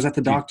in. I was at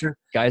the Dude, doctor.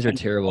 guys are And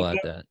terrible at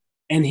that.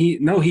 and he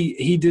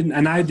didn't,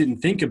 and I didn't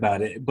think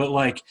about it, but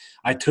like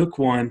I took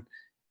one,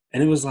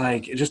 and it was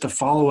like just a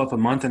follow up a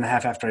month and a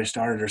half after I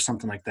started, or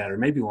something like that, or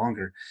maybe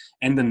longer.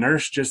 And the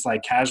nurse just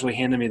like casually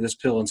handed me this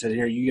pill and said,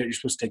 "Here, you're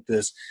supposed to take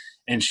this."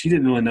 And she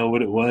didn't really know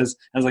what it was.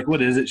 I was like,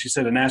 "What is it?" She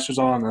said,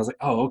 "Anastrozole," and I was like,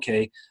 "Oh,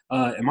 okay.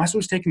 Am I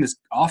supposed to take this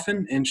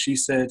often?" And she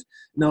said,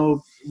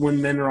 "No. When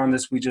men are on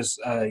this, we just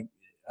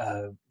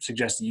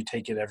suggest that you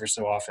take it ever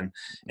so often."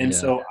 And Yeah.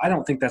 so I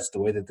don't think that's the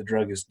way that the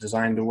drug is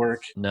designed to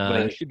work. No,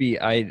 you But should be.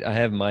 I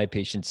have my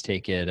patients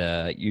take it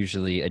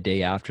usually a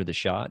day after the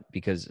shot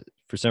because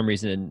for some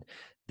reason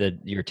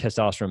your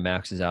testosterone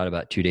maxes out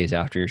about 2 days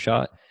after your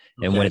shot.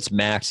 And when okay, it's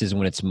max is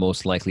when it's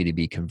most likely to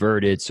be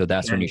converted. So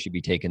that's when you should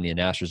be taking the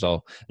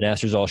anastrozole.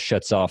 Anastrozole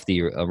shuts off the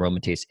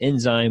aromatase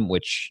enzyme,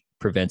 which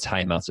prevents high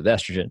amounts of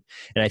estrogen.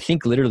 And I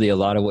think literally a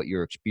lot of what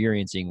you're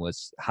experiencing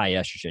was high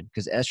estrogen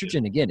because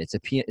estrogen, again, it's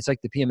like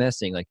the PMS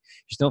thing. Like,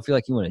 you just don't feel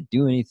like you want to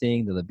do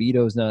anything. The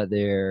libido's not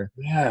there,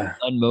 yeah.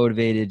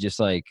 unmotivated, just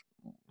like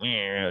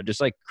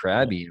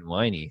crabby and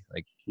whiny.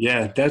 Like,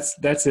 Yeah, that's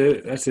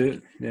it. That's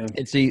it. Yeah.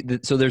 and see,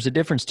 so there's a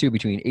difference too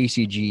between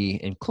ACG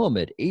and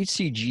Clomid.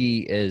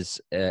 HCG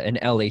is an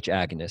LH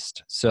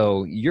agonist.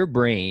 So your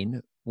brain,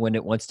 when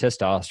it wants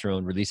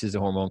testosterone, releases a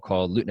hormone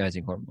called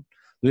luteinizing hormone.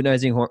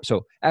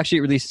 So actually,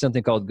 it releases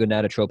something called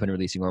gonadotropin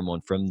releasing hormone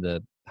from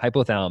the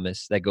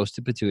hypothalamus that goes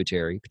to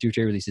pituitary.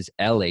 Pituitary releases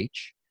LH.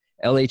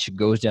 LH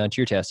goes down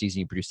to your testes and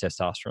you produce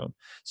testosterone.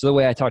 So the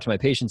way I talk to my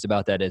patients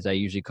about that is I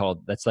usually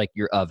call that's like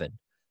your oven.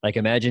 Like,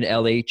 imagine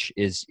LH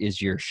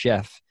is your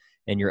chef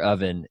and your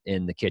oven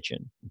in the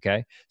kitchen.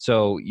 Okay.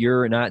 So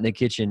you're not in the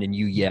kitchen and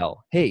you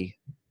yell, "Hey,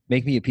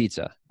 make me a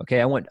pizza." Okay.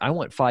 I want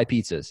 5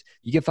 pizzas.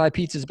 You get 5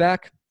 pizzas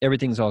back,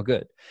 everything's all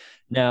good.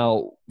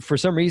 Now, for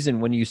some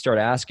reason, when you start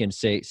asking,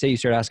 say you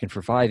start asking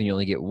for 5 and you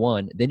only get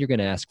 1, then you're going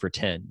to ask for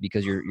 10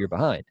 because you're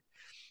behind.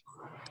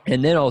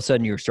 And then all of a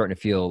sudden you're starting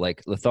to feel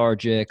like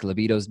lethargic,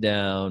 libido's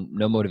down,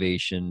 no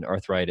motivation,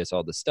 arthritis,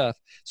 all this stuff.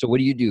 So what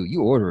do?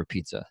 You order a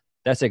pizza.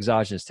 That's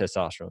exogenous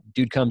testosterone.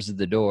 Dude comes to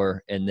the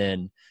door and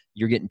then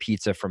you're getting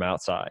pizza from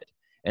outside.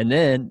 And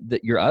then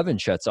your oven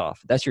shuts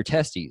off. That's your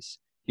testes.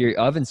 Your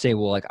oven say,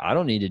 well, like, I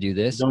don't need to do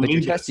this. Don't But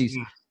your need this. testes,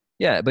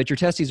 yeah, but your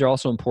testes are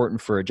also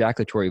important for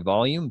ejaculatory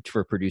volume,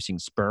 for producing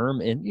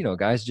sperm. And,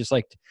 guys just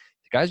like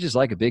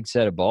a big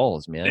set of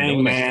balls, man. No Dang,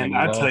 one likes man, tiny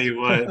I tell balls. you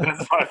what,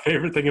 that's my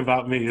favorite thing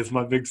about me is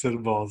my big set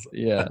of balls.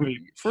 Yeah, I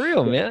mean, for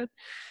real, man.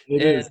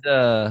 it is.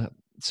 And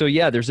so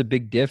yeah, there's a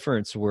big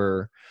difference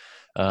where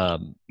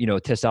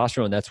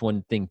testosterone, that's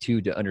one thing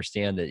too, to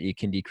understand that it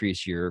can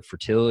decrease your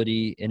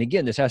fertility. And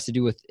again, this has to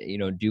do with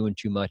doing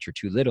too much or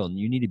too little, and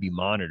you need to be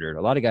monitored.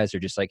 A lot of guys are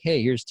just like,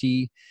 "Hey, here's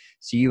T,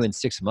 see you in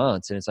 6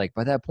 months," and it's like,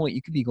 by that point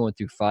you could be going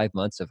through 5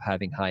 months of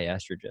having high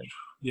estrogen.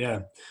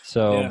 Yeah,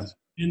 So yeah.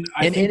 And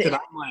I and think that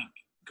I'm like,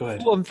 go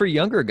ahead. well, and for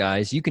younger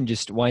guys, you can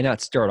just, why not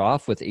start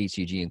off with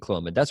HCG and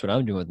Clomid? That's what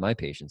I'm doing with my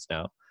patients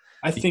now.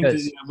 I think that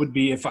Because it would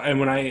be if I, and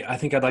when I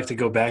think I'd like to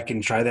go back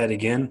and try that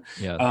again.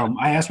 yeah.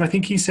 I asked him, I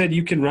think he said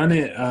you can run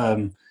it. I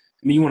mean,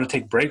 you want to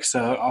take breaks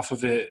off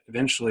of it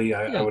eventually,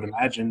 I Yeah. would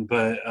imagine,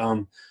 but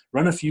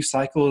run a few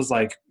cycles,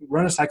 like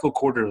run a cycle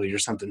quarterly or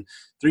something,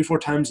 3-4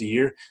 times a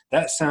year.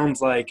 That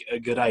sounds like a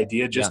good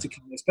idea, Yeah. just to,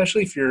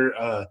 especially if you're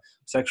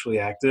sexually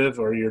active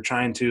or you're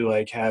trying to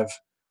like have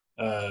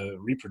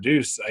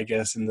reproduce, I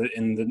guess, in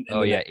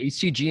Oh the yeah. next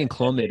HCG and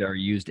Clomid decade. are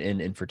used in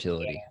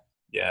infertility.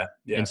 Yeah, And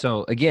yeah.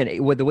 so again,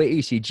 what the way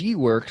ACG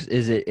works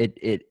is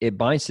it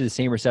binds to the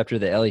same receptor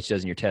that LH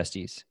does in your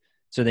testes.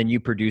 So then you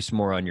produce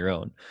more on your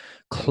own.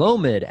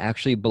 Clomid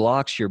actually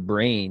blocks your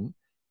brain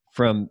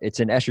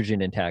it's an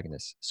estrogen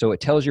antagonist. So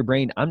it tells your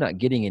brain, I'm not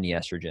getting any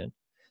estrogen.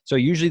 So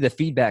usually the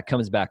feedback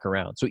comes back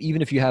around. So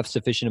even if you have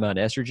sufficient amount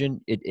of estrogen,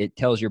 it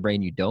tells your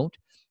brain you don't.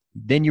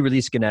 Then you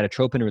release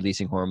gonadotropin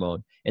releasing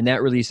hormone, and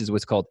that releases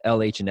what's called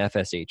LH and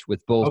FSH.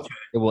 With both, Okay.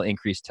 it will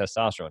increase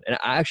testosterone. And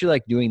I actually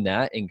like doing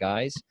that in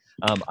guys.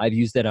 I've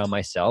used that on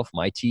myself.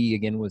 My T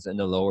again was in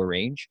the lower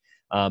range,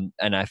 and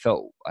I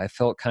felt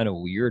kind of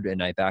weird,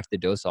 and I backed the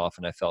dose off,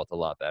 and I felt a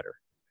lot better.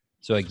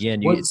 So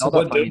again, it's all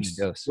about finding the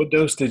dose. What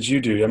dose did you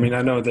do? I mean,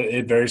 I know that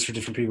it varies for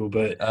different people,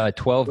 but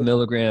 12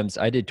 milligrams.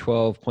 I did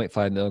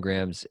 12.5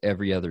 milligrams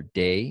every other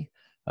day.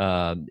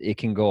 It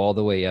can go all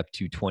the way up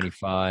to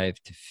 25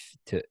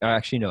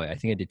 actually, no, I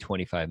think I did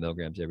 25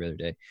 milligrams every other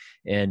day.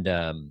 And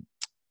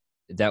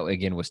that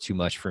again was too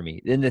much for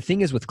me. And the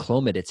thing is with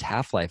Clomid, its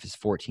half-life is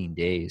 14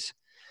 days.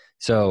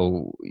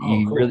 So Oh,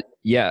 you really, cool.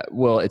 yeah,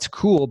 well, it's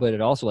cool, but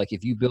it also, like,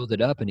 if you build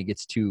it up and it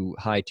gets too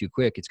high too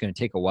quick, it's going to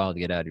take a while to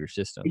get out of your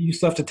system. But you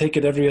still have to take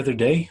it every other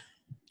day?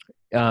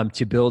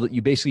 To build it,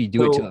 you basically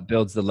do it till So it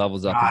builds the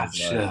levels up in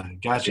your blood.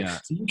 gotcha. Yeah.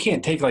 So you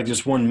can't take like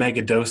just one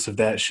mega dose of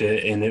that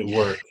shit and it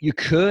work. You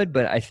could,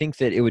 but I think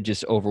that it would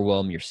just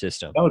overwhelm your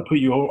system. That would put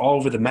you all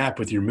over the map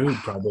with your mood,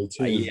 probably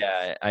too.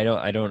 Yeah, I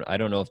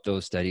don't know if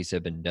those studies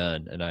have been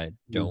done, and I Mm.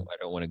 don't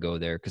want to go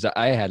there because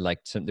I had like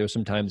there were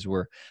some times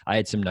where I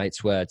had some night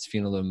sweats,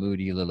 feeling a little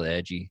moody, a little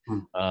edgy,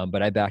 Mm.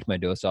 but I backed my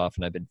dose off,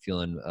 and I've been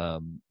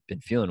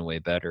feeling way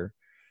better.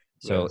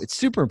 So Yes. it's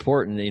super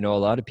important, a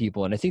lot of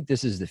people, and I think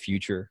this is the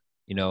future,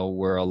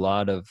 where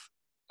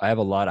I have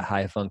a lot of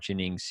high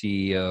functioning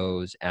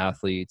CEOs,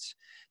 athletes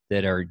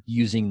that are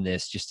using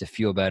this just to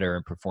feel better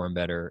and perform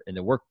better in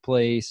the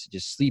workplace,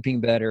 just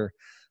sleeping better.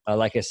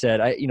 Like I said,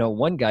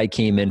 one guy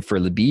came in for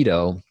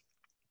libido.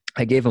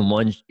 I gave him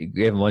one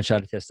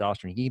shot of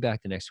testosterone. He came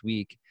back the next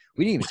week.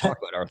 We didn't even talk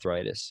about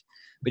arthritis,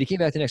 but he came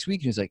back the next week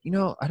and he was like,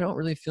 I don't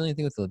really feel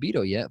anything with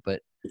libido yet, but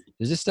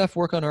does this stuff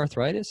work on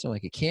arthritis? I'm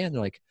like, it can.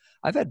 They're like,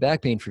 I've had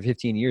back pain for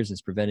 15 years and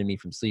it's prevented me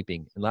from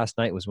sleeping. And last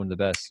night was one of the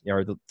best.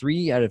 Or the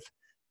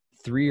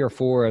 3 or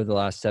 4 of the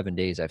last 7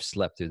 days I've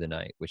slept through the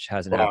night, which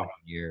hasn't happened Wow.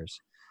 in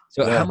years.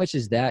 So how Yeah. much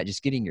is that?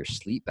 Just getting your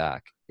sleep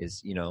back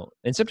is,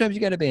 and sometimes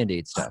you got to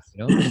Band-Aid stuff,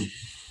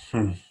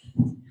 Hmm.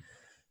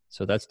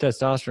 So that's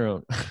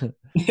testosterone.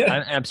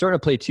 Yeah. I'm starting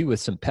to play too with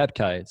some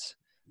peptides.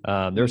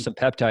 There are some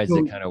peptides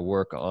that So kind of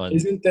work on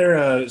isn't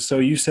there so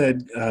you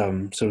said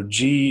so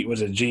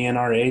was it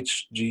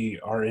GnRH,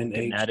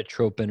 GRNH?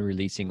 gonadotropin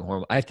releasing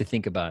hormone. I have to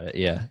think about it.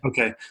 Yeah.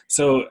 Okay.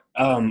 So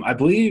I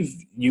believe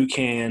you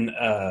can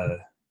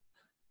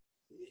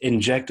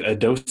inject a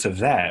dose of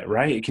that,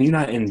 right? Can you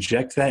not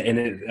inject that and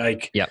it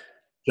like Yeah.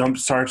 jump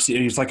starts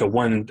it's like a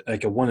one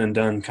and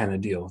done kind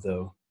of deal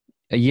though?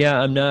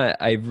 Yeah,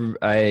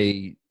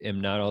 I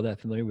am not all that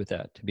familiar with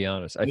that, to be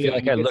honest. I feel Yeah,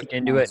 like I I guess looked it's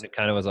into it not. and it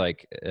kind of was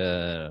like,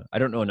 I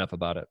don't know enough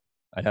about it.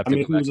 I'd have I to mean,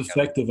 go if it back was and kind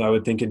of, effective, I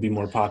would think it'd be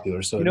more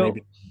popular. So maybe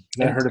because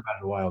I and heard about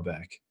it a while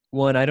back.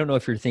 one, I don't know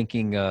if you're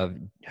thinking of,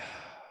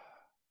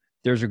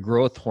 there's a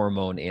growth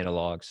hormone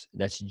analogs.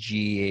 That's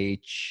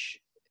GH.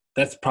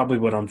 That's probably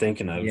what I'm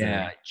thinking of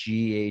Yeah, then.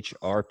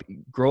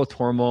 GHRP, growth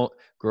hormone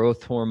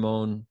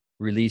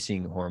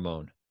releasing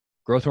hormone.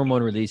 And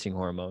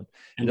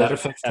And those that are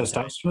affects peptides.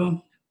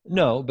 testosterone?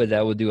 No, but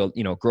that will do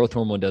growth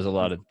hormone does a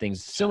lot of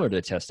things similar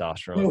to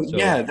testosterone. Oh, So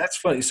yeah, that's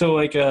funny. So,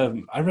 like,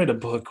 I read a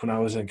book when I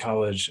was in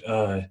college.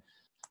 I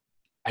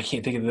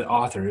can't think of the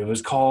author. It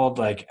was called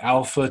like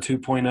Alpha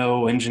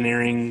 2.0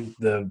 Engineering,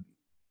 the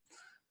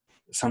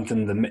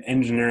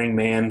engineering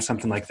man,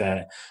 something like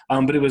that.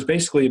 But it was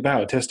basically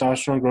about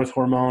testosterone, growth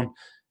hormone,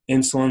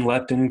 insulin,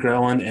 leptin,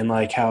 ghrelin, and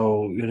like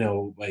how,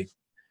 like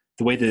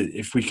the way that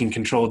if we can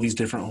control these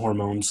different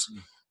hormones,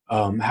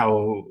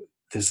 how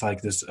this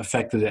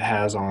effect that it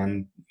has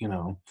on,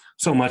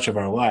 so much of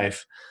our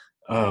life.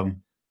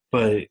 Um,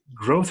 but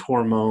growth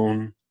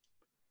hormone,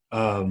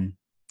 um,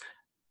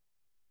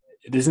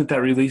 isn't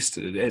that released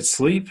at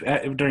sleep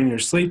during your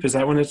sleep? Is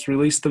that when it's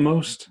released the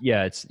most?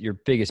 yeah, it's your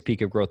biggest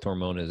peak of growth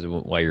hormone is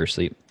while you're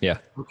asleep. Yeah.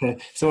 Okay.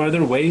 So are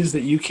there ways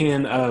that you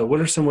can, what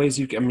are some ways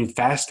I mean,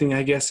 fasting,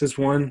 I guess, is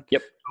one.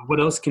 Yep. What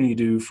else can you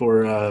do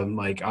for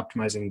like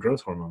optimizing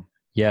growth hormone?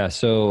 Yeah.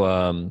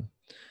 So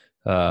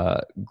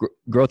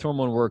growth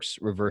hormone works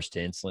reverse to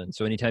insulin.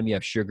 So anytime you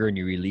have sugar and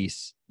you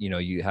release,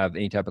 you have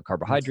any type of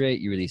carbohydrate,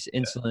 you release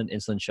insulin.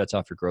 Insulin shuts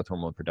off your growth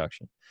hormone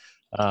production.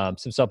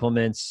 Some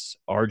supplements,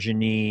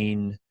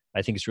 arginine.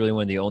 I think it's really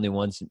one of the only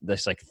ones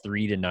that's like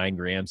 3 to 9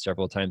 grams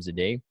several times a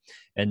day.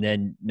 And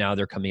then now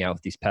they're coming out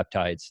with these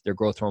peptides. They're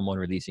growth hormone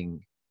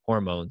releasing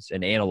hormones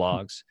and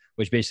analogs,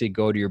 which basically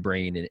go to your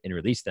brain and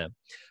release them.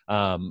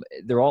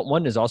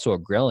 One is also a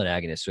ghrelin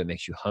agonist, so it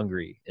makes you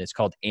hungry. And it's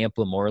called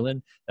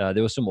Amplomorelin.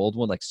 There was some old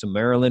one, like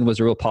Somerlin was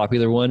a real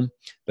popular one,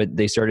 but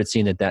they started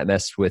seeing that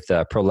messed with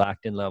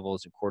prolactin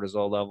levels and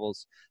cortisol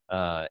levels.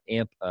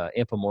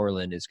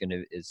 Amplomorelin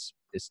is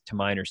to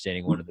my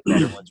understanding one of the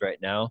better ones right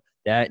now.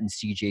 That and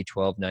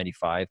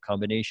CJ1295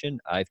 combination,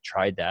 I've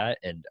tried that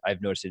and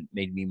I've noticed it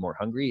made me more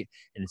hungry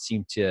and it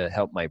seemed to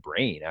help my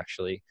brain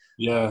actually.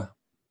 Yeah.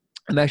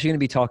 I'm actually going to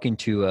be talking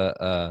to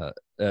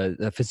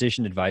a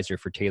physician advisor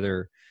for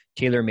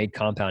tailor-made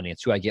compounding.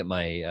 It's who I get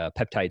my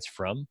peptides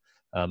from.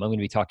 I'm going to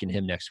be talking to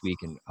him next week,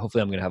 and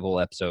hopefully I'm going to have a whole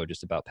episode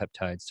just about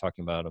peptides,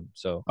 talking about them.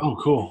 So, Oh,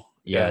 cool.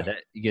 yeah,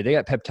 Yeah. they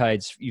got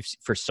peptides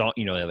for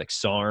like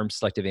SARM,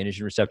 selective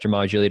androgen receptor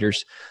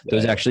modulators.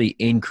 Those Yeah. actually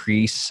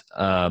increase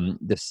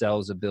the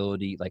cell's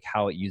ability, like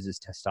how it uses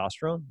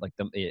testosterone. Like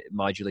it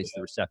modulates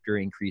the receptor,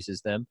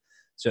 increases them,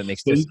 so it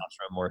makes So,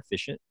 testosterone more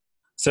efficient.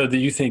 so do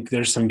you think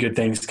there's some good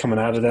things coming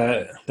out of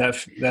that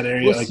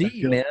area, We'll like that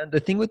see, field? man.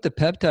 The thing with the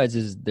peptides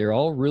is they're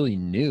all really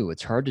new.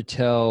 It's hard to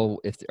tell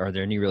if are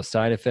there any real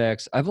side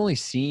effects. I've only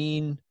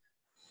seen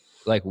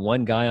like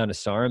one guy on a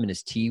SARM and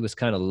his T was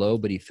kind of low,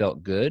 but he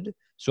felt good.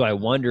 So I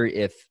wonder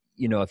if,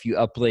 if you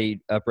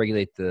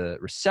upregulate the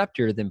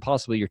receptor, then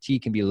possibly your T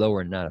can be lower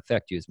and not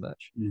affect you as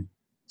much. Mm.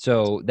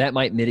 So that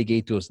might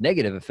mitigate those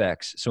negative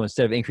effects. So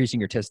instead of increasing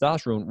your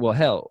testosterone, well,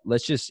 hell,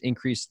 let's just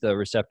increase the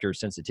receptor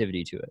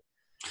sensitivity to it.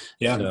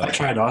 Yeah, So, I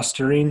tried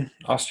Ostarine.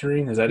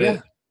 Ostarine, is that yeah.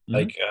 it?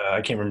 Like,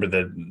 I can't remember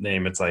the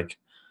name. It's like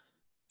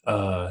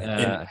Uh,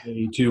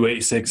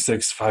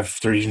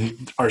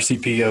 MK286653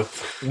 RCPO.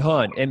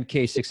 Vaughan,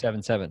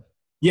 MK677.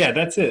 Yeah,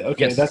 that's it.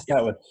 Okay, Yes. that's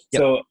that one. Yep.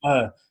 So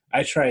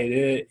I tried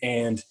it,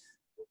 and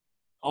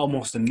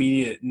almost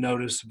immediate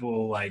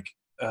noticeable like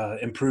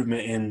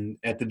improvement in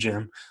at the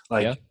gym.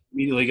 Like Yeah.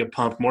 immediately get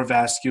pumped, more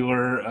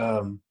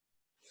vascular.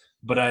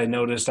 But I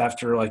noticed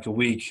after like a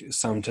week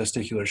some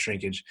testicular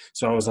shrinkage.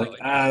 So I was like,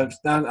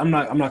 I'm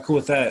not cool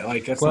with that.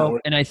 Like that's not Well,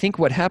 what. and I think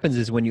what happens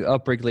is when you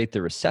upregulate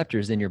the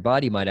receptors, then your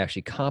body might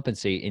actually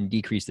compensate and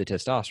decrease the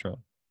testosterone.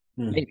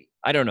 Maybe.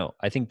 I don't know.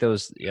 I think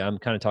I'm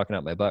kind of talking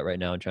out my butt right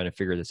now and trying to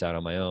figure this out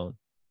on my own.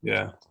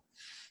 Yeah.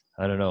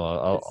 I don't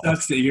know. It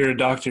sucks that you're a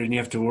doctor and you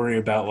have to worry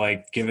about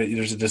like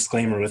there's a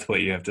disclaimer with what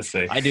you have to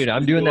say.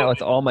 I'm doing that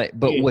with all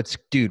but what's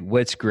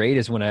great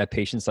is when I have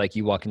patients like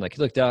you walk in like,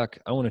 look, doc,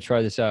 I want to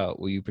try this out.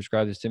 Will you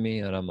prescribe this to me?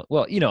 And I'm like,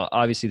 well,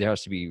 obviously there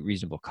has to be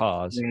reasonable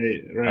cause.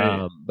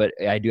 Right. But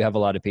I do have a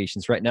lot of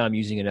patients right now. I'm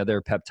using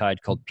another peptide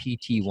called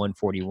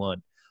PT141.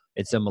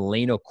 It's a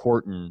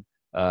melanocortin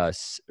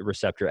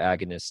receptor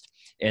agonist.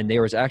 And they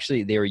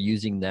were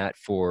using that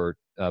for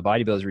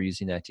bodybuilders were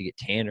using that to get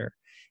tanner.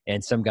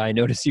 And some guy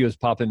noticed he was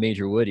popping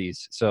major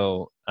woodies.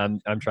 So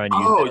I'm trying to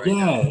use that right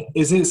now.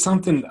 Is it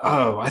something?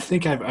 Oh, I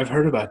think I've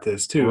heard about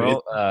this too.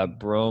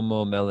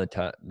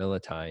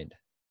 Bromomelitide.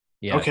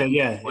 Yeah. Okay.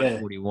 Yeah.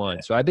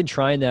 141. So I've been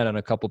trying that on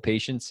a couple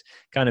patients,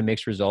 kind of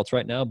mixed results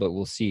right now, but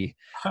we'll see.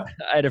 I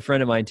had a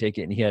friend of mine take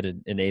it and he had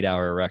an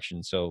 8-hour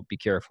erection. So be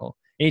careful.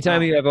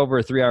 Anytime you have over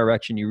a 3-hour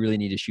erection, you really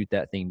need to shoot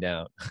that thing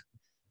down.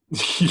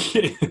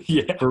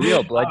 Yeah. For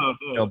real,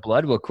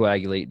 blood will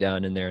coagulate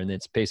down in there, and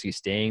it's basically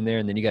staying there.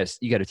 And then you got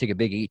to take a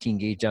big 18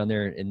 gauge down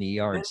there in the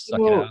ER and suck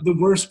it out. The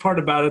worst part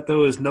about it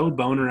though is no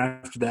boner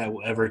after that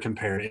will ever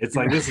compare. It's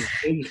like this is,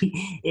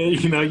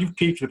 you've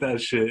peaked with that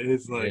shit.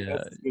 It's like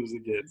that's as good as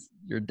it gets.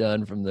 You're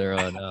done from there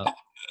on out.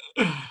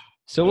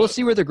 So we'll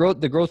see where the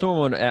growth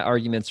hormone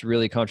argument's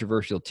really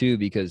controversial too,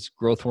 because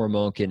growth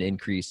hormone can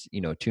increase,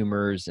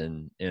 tumors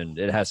and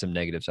it has some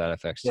negative side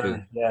effects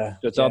too. Yeah.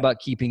 So it's all about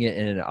keeping it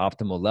in an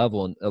optimal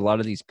level. And a lot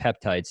of these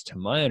peptides, to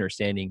my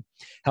understanding,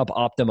 help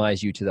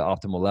optimize you to the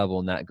optimal level,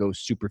 and that goes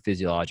super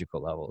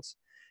physiological levels.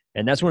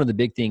 And that's one of the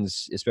big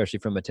things, especially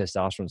from a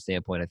testosterone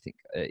standpoint. I think,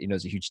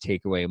 is a huge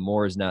takeaway.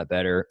 More is not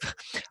better.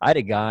 I had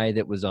a guy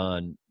that was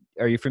on,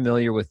 are you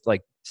familiar with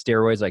like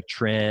steroids like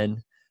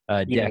Tren?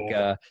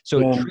 DECA. So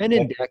Tren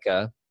and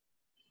DECA,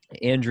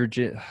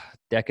 androgen,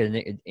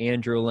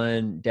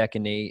 androgen,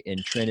 decanate,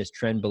 and Tren is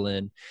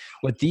trenbolone.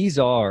 What these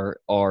are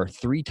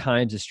 3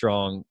 times as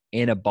strong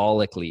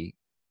anabolically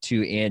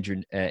to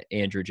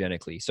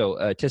androgenically. So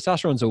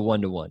testosterone is a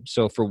 1-to-1.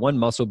 So for one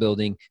muscle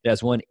building, it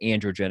has one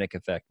androgenic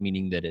effect,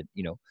 meaning that it,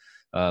 you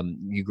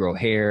grow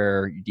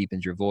hair, you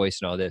deepens your voice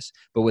and all this.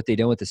 But what they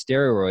do with the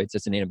steroids,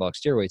 that's an anabolic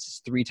steroids,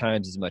 it's 3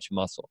 times as much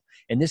muscle.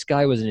 And this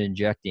guy wasn't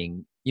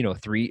injecting,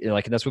 3,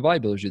 like that's what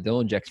bodybuilders do. They'll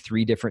inject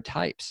 3 different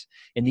types.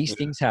 And these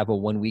things have a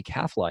 1-week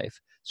half-life.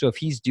 So if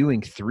he's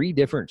doing 3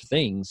 different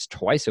things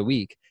twice a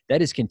week,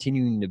 that is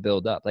continuing to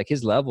build up. Like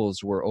his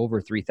levels were over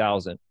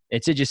 3,000.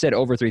 It just said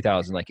over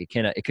 3,000. Like it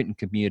couldn't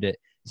compute it.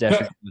 His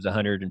estrogen was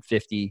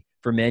 150.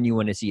 For men, you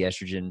want to see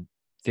estrogen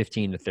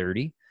 15 to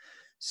 30.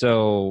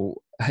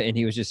 So, and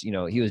he was just,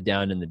 he was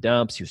down in the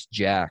dumps. He was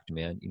jacked,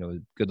 man,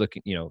 good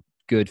looking,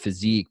 good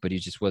physique, but he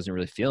just wasn't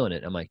really feeling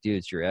it. I'm like, dude,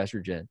 it's your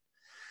estrogen.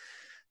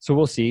 So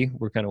we'll see.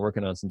 We're kind of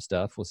working on some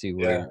stuff. We'll see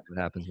what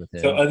happens with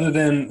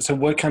him. So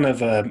what kind of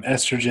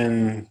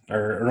estrogen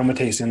or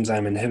aromatase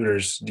enzyme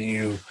inhibitors do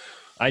you?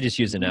 I just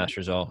use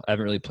anastrozole. I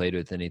haven't really played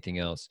with anything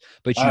else.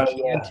 But you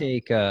can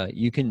take,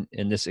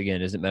 and this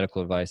again isn't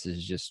medical advice. This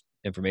is just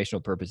informational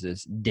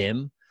purposes.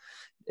 DIM.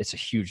 It's a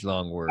huge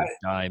long word.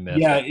 I'm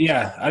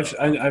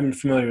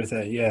familiar with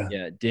that.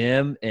 Yeah,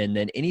 DIM, and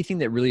then anything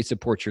that really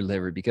supports your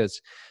liver,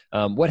 because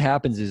what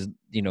happens is,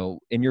 in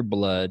your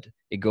blood,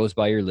 it goes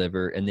by your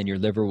liver, and then your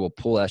liver will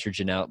pull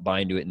estrogen out,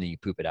 bind to it, and then you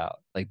poop it out,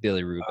 like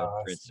bilirubin,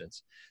 for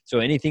instance. So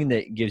anything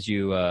that gives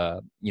you,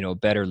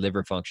 better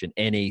liver function,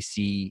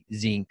 NAC,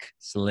 zinc,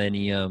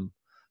 selenium,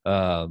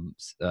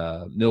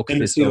 milk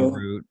thistle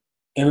root,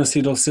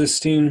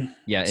 N-acetylcysteine,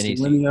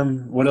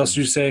 selenium. What else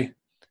did you say?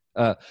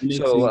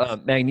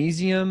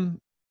 Magnesium.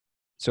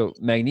 So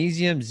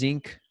magnesium,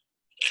 zinc,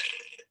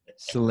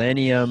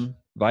 selenium,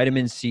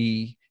 vitamin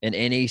C, and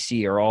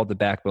NAC are all the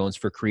backbones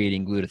for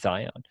creating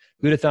glutathione.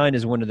 Glutathione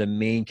is one of the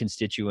main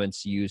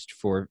constituents used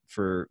for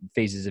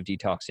phases of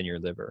detox in your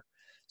liver.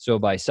 So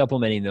by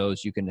supplementing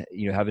those, you can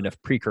have enough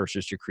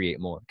precursors to create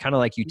more. Kind of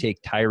like you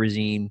take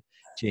tyrosine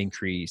to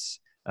increase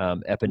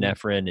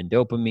epinephrine and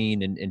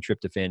dopamine, and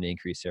tryptophan to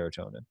increase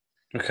serotonin.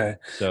 Okay.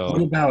 So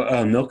what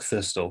about milk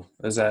thistle?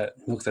 Is that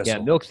milk thistle? Yeah,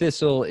 milk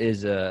thistle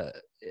is a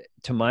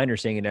to my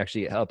understanding, it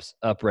actually helps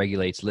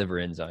upregulates liver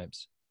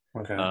enzymes.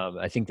 Okay.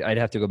 I think I'd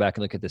have to go back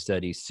and look at the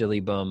study.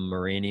 Silybum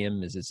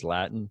marinum is its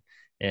Latin,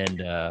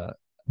 and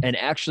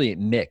actually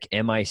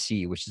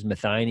MIC, which is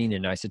methionine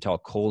and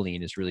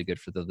acetylcholine, is really good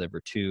for the liver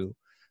too.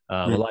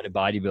 A lot of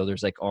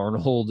bodybuilders like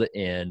Arnold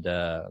and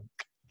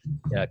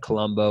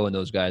Columbo and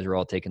those guys are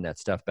all taking that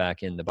stuff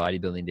back in the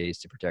bodybuilding days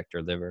to protect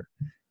their liver.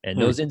 And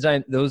those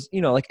enzymes, those,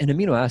 you know, like an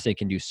amino acid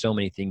can do so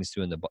many things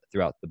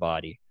throughout the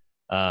body.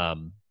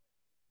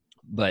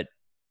 But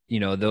you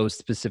know, those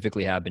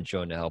specifically have been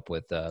shown to help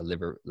with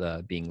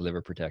being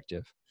liver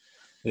protective.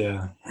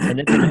 Yeah. And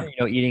then from there, you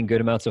know, eating good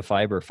amounts of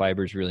fiber.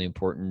 Fiber is really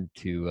important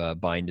to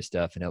bind to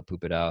stuff and help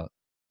poop it out.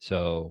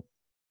 So,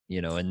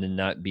 you know, and then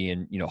not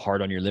being, you know,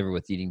 hard on your liver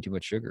with eating too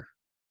much sugar.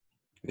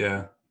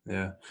 Yeah.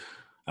 Yeah.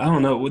 I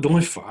don't know. The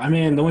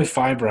only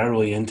fiber I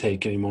really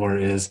intake anymore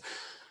is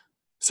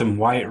some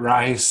white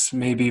rice,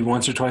 maybe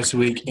once or twice a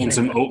week, and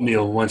some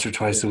oatmeal once or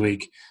twice a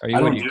week. Are I you,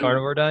 what don't are you, do,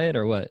 carnivore diet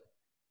or what?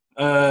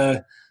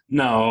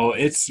 no,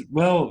 it's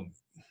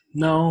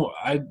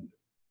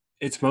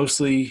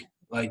mostly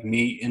like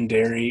meat and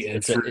dairy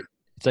and fruit.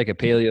 It's like a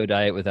paleo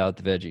diet without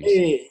the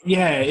veggies.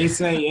 Yeah,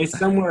 it's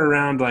somewhere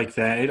around like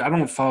that. I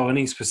don't follow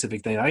any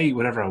specific thing. I eat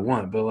whatever I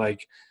want, but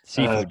like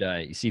Seafood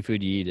diet.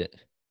 Seafood, you eat it.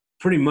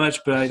 pretty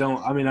much. But I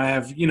don't. I mean, I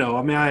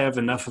have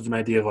enough of an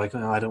idea of like,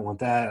 oh, I don't want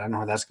that. I don't know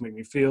how that's gonna make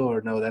me feel,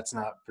 or no, that's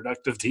not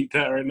productive to eat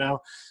that right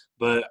now.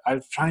 But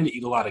I'm trying to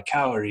eat a lot of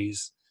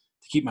calories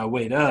to keep my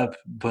weight up.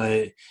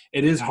 But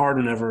it is hard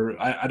whenever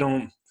I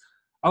don't.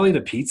 I'll eat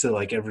a pizza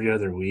like every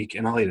other week,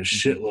 and I'll eat a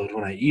shitload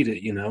when I eat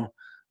it. You know,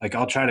 like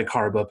I'll try to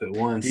carb up at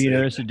once. Do you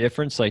notice a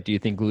difference? Like, do you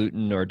think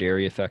gluten or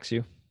dairy affects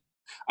you?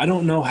 I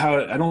don't know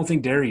how. I don't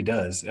think dairy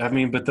does. I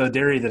mean, but the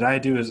dairy that I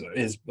do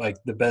is like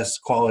the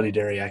best quality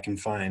dairy I can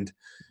find.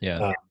 Yeah.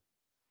 Uh,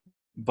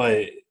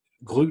 but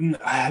gluten,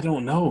 I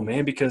don't know,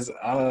 man, because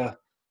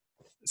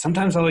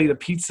sometimes I'll eat a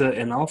pizza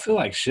and I'll feel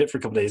like shit for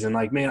a couple days, and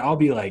like, man, I'll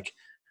be like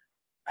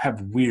have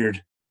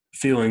weird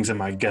feelings in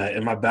my gut,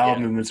 and my bowel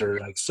movements are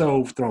like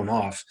so thrown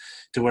off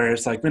to where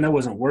it's like, man, that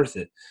wasn't worth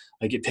it.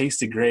 Like it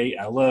tasted great.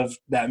 I love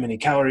that many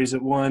calories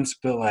at once,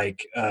 but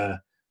like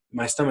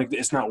my stomach,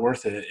 it's not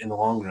worth it in the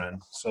long run.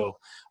 So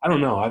I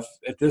don't know.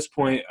 At this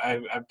point, I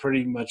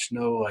pretty much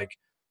know like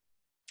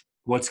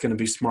what's going to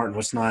be smart and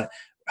what's not.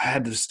 I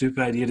had the stupid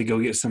idea to go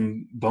get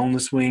some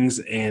boneless wings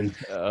and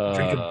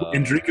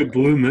drink a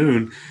Blue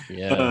Moon.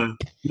 Yeah.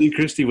 Me and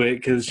Christy went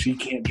because she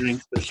can't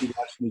drink, so she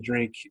watched me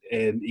drink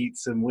and eat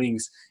some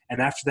wings. And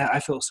after that, I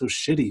felt so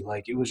shitty.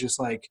 Like it was just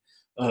like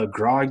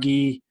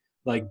groggy,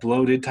 like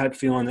bloated type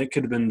feeling. It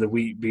could have been the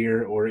wheat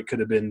beer, or it could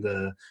have been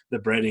the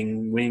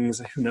breading wings.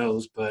 Who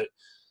knows? But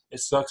it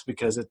sucks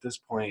because at this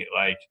point,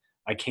 like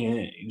I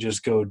can't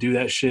just go do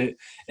that shit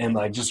and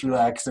like just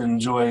relax and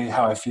enjoy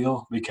how I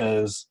feel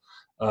because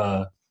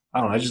I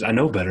don't know. I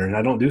know better, and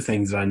I don't do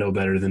things that I know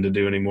better than to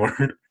do anymore.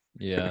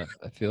 Yeah,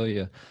 I feel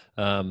you.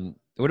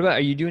 What about, are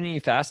you doing any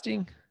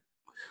fasting?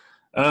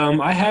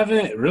 I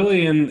haven't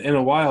really in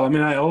a while. I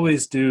mean, I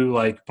always do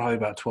like probably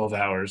about 12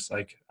 hours.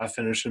 Like I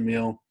finish a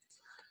meal,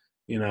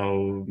 you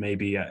know,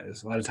 maybe a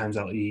lot of times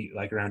I'll eat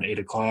like around 8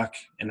 o'clock,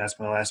 and that's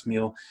my last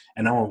meal.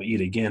 And I won't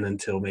eat again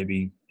until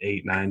maybe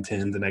 8, 9,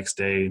 10 the next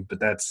day.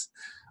 But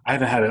I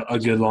haven't had a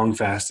good long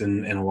fast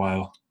in a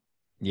while.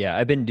 Yeah,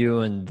 I've been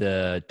doing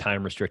the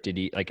time restricted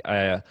eat. Like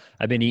I've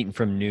been eating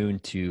from noon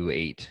to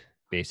 8,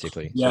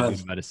 basically. So Yeah.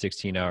 doing about a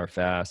 16-hour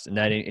fast, and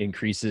that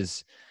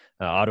increases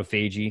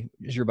autophagy,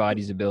 is your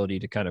body's ability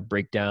to kind of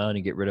break down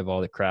and get rid of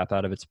all the crap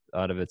out of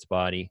its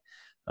body.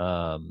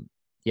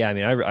 Yeah, I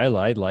mean, I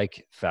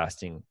like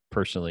fasting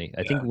personally.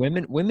 I think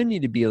women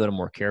need to be a little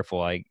more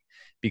careful.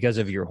 Because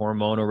of your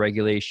hormonal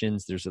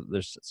regulations, there's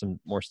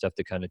some more stuff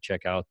to kind of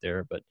check out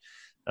there, but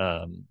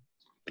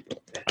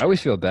I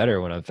always feel better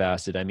when I'm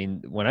fasted. I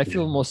mean, when I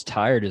feel most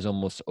tired is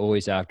almost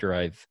always after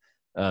I've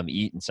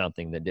eaten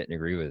something that didn't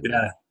agree with me.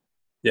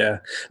 Yeah,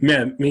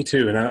 man, me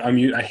too. And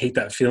I hate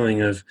that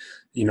feeling of,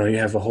 you know, you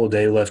have a whole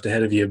day left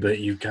ahead of you, but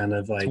you kind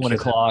of like It's 1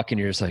 o'clock and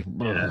you're just like,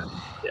 yeah.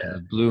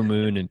 The Blue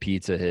Moon and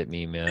pizza hit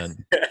me, man.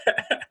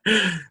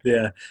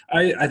 Yeah,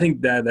 I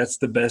think that's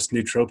the best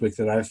nootropic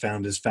that I've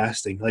found is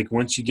fasting. Like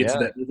once you get to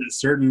that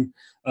certain,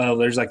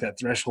 there's like that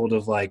threshold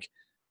of like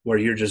where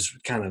you're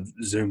just kind of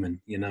zooming.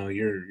 You know,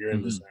 you're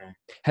in the zone.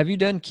 Have you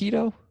done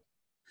keto?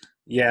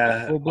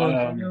 Yeah. Full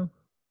blown keto?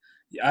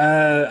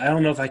 I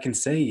don't know if I can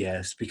say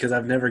yes because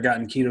I've never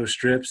gotten keto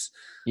strips.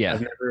 Yeah. I've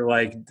never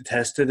like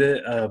tested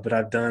it, but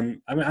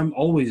I'm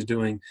always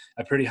doing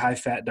a pretty high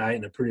fat diet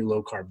and a pretty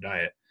low carb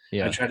diet.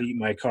 Yeah. I try to eat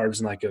my carbs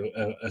in like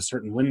a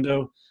certain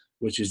window,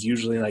 which is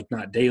usually like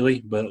not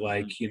daily, but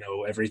like, you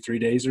know, every 3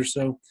 days or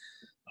so.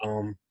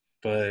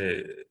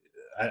 But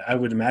I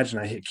would imagine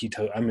I hit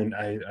keto. I mean,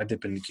 I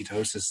dip into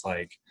ketosis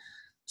like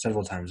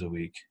several times a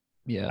week.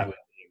 Yeah. I would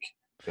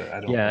think, but I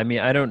don't. Yeah. I mean,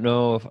 I don't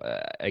know if,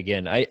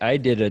 again, I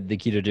did the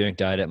ketogenic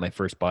diet at my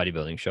first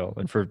bodybuilding show.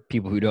 And for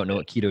people who don't know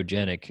what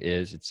ketogenic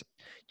is,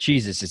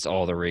 it's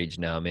all the rage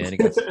now, man. It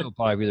got so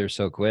popular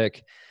so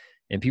quick.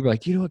 And people are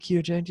like, do you know what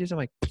ketogenic is? I'm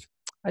like,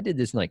 I did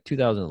this in like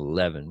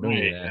 2011. Don't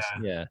Right. even ask.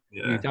 Yeah. We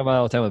Yeah. talk about it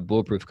all the time with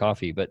bulletproof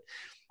coffee, but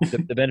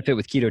the benefit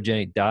with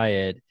ketogenic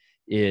diet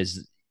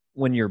is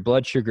when your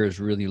blood sugar is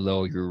really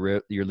low,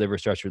 your liver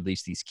starts to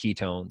release these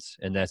ketones,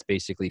 and that's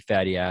basically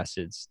fatty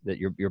acids that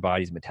your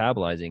body's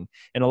metabolizing.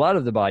 And a lot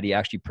of the body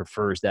actually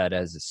prefers that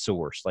as a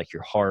source, like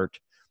your heart,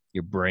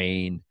 your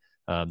brain.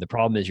 The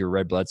problem is your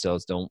red blood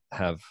cells don't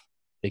have,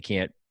 they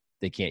can't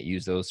they can't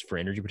use those for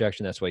energy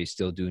protection. That's why you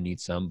still do need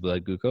some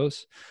blood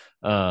glucose.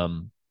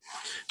 Um,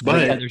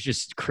 but yeah, But there's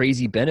just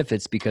crazy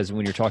benefits because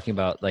when you're talking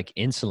about like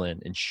insulin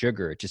and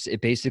sugar,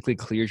 it basically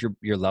clears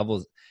your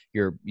levels.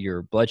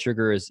 Your blood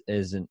sugar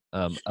isn't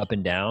up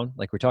and down.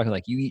 Like we're talking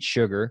like you eat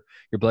sugar,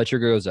 your blood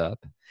sugar goes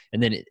up,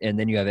 and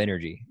then you have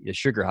energy. The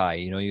sugar high.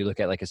 You know, you look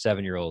at like a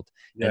 7-year-old,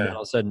 and then yeah,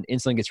 all of a sudden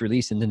insulin gets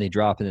released, and then they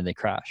drop, and then they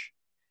crash.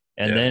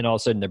 And yeah. then all of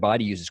a sudden their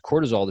body uses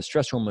cortisol, the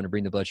stress hormone, to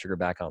bring the blood sugar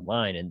back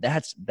online. And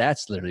that's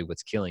literally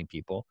what's killing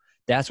people.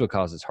 That's what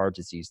causes heart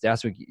disease.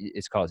 That's what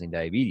is causing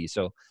diabetes.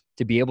 So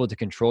to be able to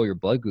control your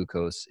blood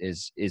glucose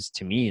is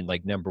to me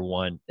like number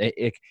one,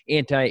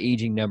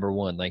 anti-aging number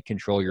one, like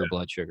control your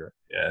blood sugar.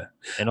 Yeah.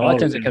 And a lot of Oh,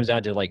 times it comes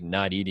down to like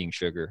not eating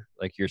sugar,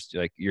 like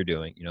you're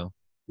doing, you know?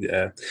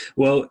 yeah.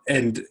 Well,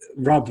 and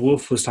Rob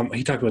Wolf was talking,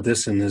 he talked about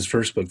this in his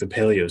first book, The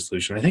Paleo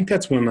Solution. I think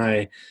that's when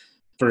I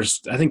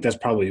think that's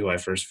probably who I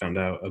first found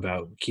out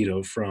about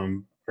keto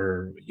from,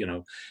 or,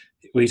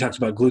 when he talks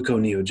about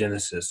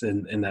gluconeogenesis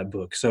in that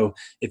book. So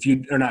if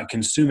you are not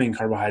consuming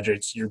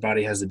carbohydrates, your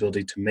body has the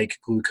ability to make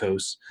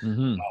glucose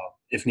Mm-hmm.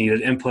 if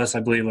needed. And plus, I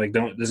believe, like,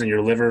 doesn't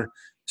your liver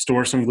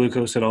store some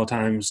glucose at all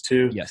times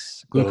too?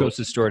 Yes. So, Glucose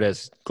is stored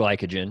as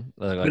glycogen,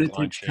 but like it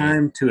long takes chain.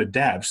 time to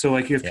adapt. So,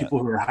 like, you have Yeah. people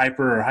who are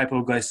hyper or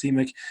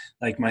hypoglycemic.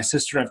 Like my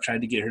sister, I've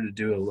tried to get her to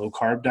do a low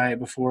carb diet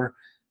before,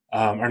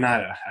 or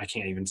not. I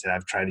can't even say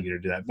I've tried to get her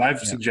to do that, but I've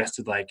Yeah.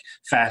 suggested like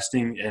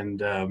fasting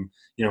and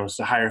it's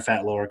a higher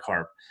fat, lower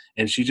carb,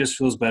 and she just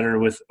feels better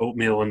with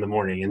oatmeal in the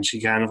morning. And she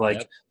kind of like,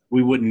 Yep.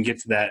 we wouldn't get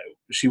to that.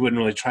 She wouldn't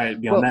really try it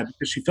beyond Well, that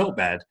because she felt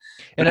bad.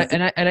 But And I I, think,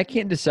 and I and I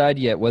can't decide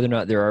yet whether or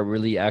not there are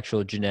really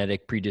actual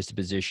genetic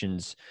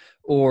predispositions,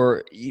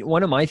 or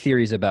one of my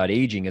theories about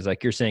aging is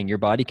like you're saying your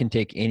body can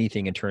take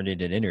anything and turn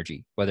it into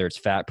energy, whether it's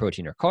fat,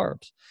 protein, or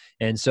carbs.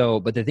 And so,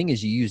 but the thing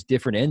is, you use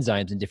different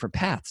enzymes and different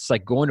paths. It's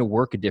like going to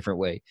work a different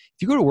way.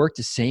 If you go to work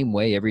the same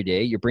way every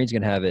day, your brain's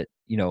gonna have it,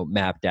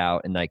 mapped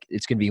out, and like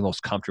it's gonna be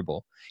most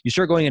comfortable. You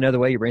start going another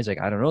way, your brain's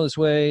like, I don't know this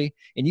way,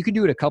 and you can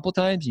do it a couple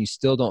times, and you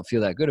still don't feel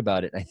that good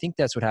about it. And I think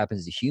that's what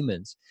happens to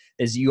humans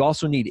is you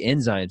also need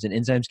enzymes, and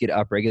enzymes get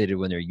upregulated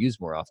when they're used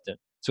more often.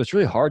 So it's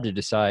really hard to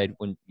decide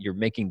when you're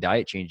making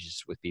diet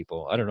changes with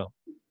people. I don't know.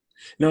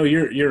 no,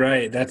 you're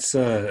right. That's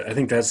I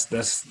think that's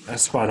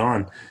spot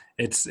on.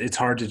 It's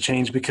hard to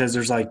change because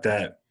there's like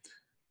that.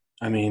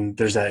 I mean,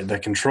 there's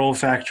that control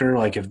factor,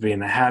 like of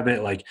being a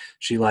habit. Like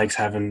she likes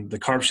having the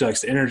carbs, she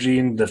likes the energy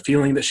and the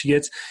feeling that she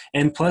gets.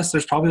 And plus,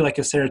 there's probably like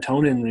a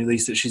serotonin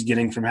release that she's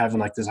getting from having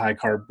like this high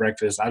carb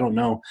breakfast. I don't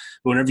know,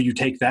 but whenever you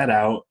take that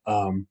out,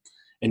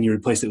 and you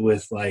replace it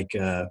with like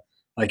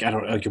I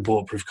don't like a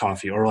bulletproof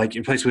coffee, or like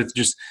you replace it with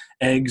just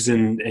eggs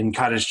and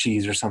cottage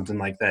cheese or something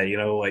like that.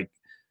 Like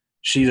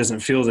she doesn't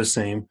feel the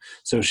same,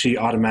 so she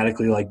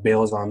automatically like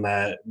bails on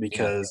that, Yeah.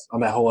 because on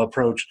that whole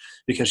approach,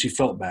 because she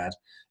felt bad.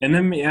 And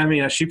then I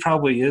mean she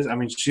probably is, I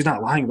mean she's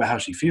not lying about how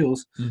she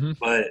feels, Mm-hmm.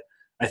 but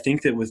I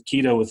think that with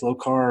keto, with low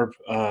carb,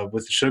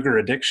 with sugar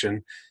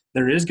addiction,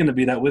 there is going to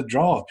be that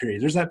withdrawal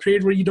period. There's that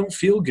period where you don't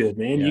feel good,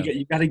 man. Yeah.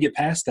 You got to get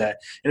past that.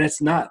 And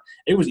it's not,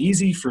 it was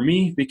easy for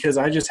me because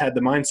I just had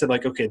the mindset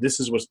like, okay, this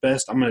is what's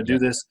best. I'm going to Yeah.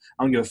 do this.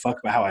 I don't give a fuck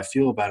about how I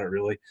feel about it,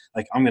 really.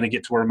 Like, I'm going to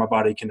get to where my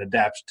body can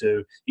adapt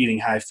to eating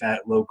high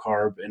fat, low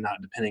carb, and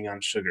not depending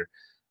on sugar.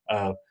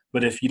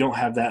 But if you don't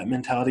have that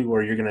mentality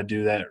where you're going to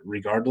do that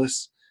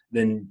regardless,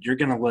 then you're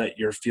going to let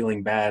your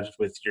feeling bad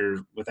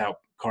without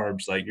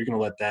carbs, like you're going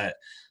to let that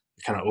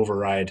kind of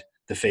override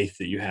the faith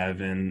that you have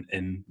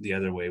in the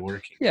other way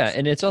working. Yeah,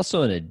 and it's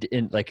also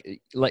in like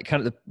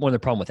kind of one of the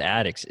problem with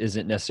addicts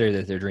isn't necessarily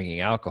that they're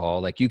drinking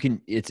alcohol. Like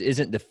it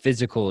isn't the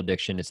physical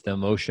addiction, it's the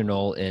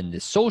emotional and the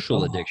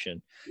social Oh,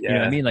 addiction. You know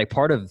what I yeah. mean? Like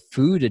part of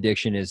food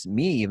addiction is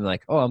me even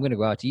like, oh, I'm going to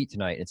go out to eat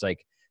tonight. It's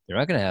like they're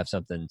not going to have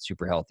something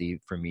super healthy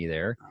for me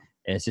there.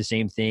 And it's the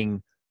same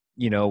thing,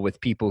 with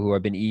people who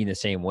have been eating the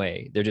same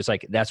way. They're just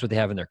like that's what they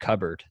have in their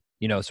cupboard.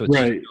 So it's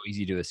Right. so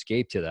easy to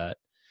escape to that.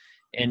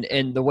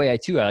 And the way I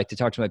like to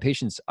talk to my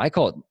patients, I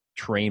call it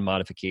terrain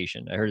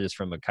modification. I heard this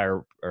from a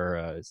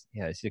I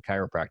see a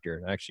chiropractor,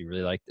 and I actually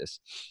really like this.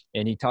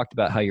 And he talked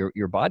about how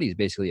your body is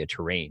basically a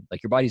terrain,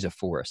 like your body's a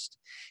forest,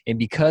 and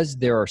because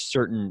there are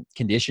certain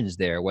conditions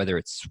there, whether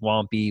it's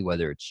swampy,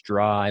 whether it's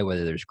dry,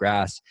 whether there's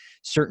grass,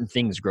 certain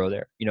things grow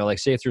there. Like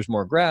say if there's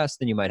more grass,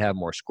 then you might have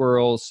more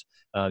squirrels.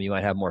 You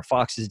might have more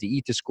foxes to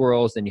eat the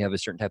squirrels. Then you have a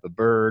certain type of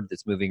bird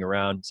that's moving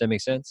around. Does that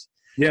make sense?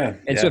 Yeah.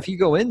 And so Yeah. if you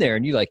go in there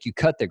and you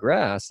cut the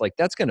grass, like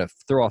that's going to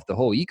throw off the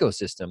whole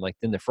ecosystem. Like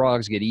then the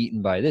frogs get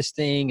eaten by this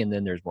thing, and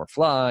then there's more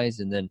flies,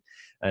 and then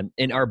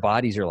and our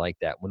bodies are like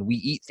that. When we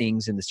eat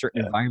things and the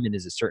certain Yeah. environment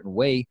is a certain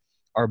way,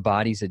 our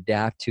bodies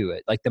adapt to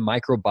it. Like the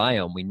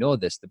microbiome, we know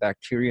this. The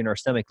bacteria in our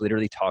stomach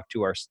literally talk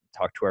to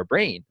our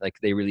brain. Like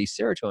they release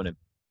serotonin.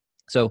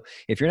 So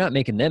if you're not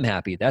making them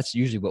happy, that's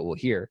usually what we'll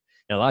hear.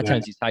 And a lot of Yeah.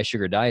 times these high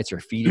sugar diets are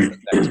feeding those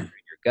bacteria in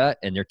your gut,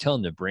 and they're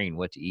telling the brain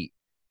what to eat.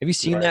 Have you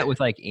seen that Right. with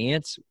like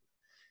ants?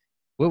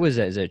 What was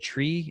that? Is it a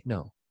tree?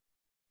 No.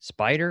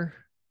 Spider?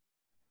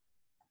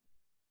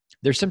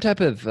 There's some type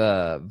of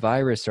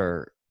virus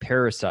or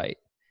parasite,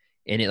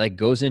 and it like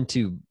goes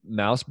into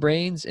mouse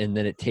brains, and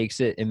then it takes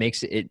it and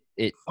makes it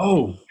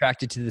Oh,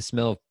 attracted to the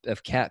smell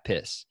of cat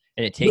piss,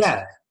 and it takes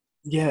it.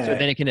 yeah. So Yeah.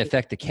 then it can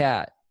affect the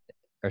cat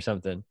or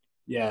something.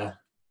 Yeah.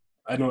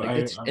 I know.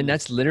 Like and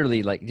that's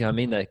literally like, you know what I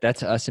mean? Like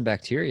that's us and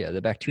bacteria.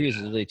 The bacteria is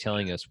literally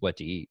telling us what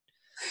to eat.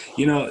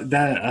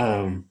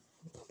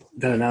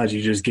 That analogy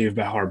you just gave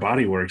about how our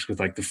body works with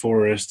like the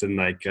forest and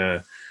like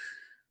it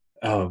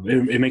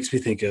makes me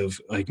think of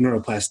like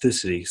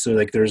neuroplasticity. So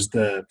like there's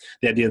the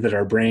idea that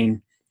our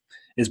brain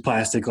is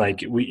plastic, like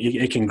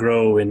it can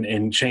grow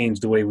and change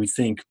the way we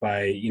think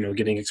by,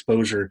 getting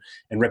exposure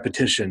and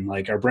repetition.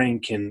 Like our brain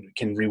can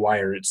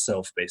rewire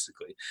itself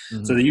basically. So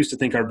Mm-hmm. they used to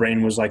think our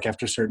brain was like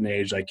after a certain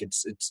age, like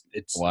it's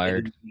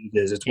Wired.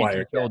 it's Can't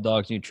wired. teach old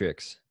dogs new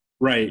tricks.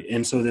 Right.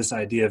 And so this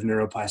idea of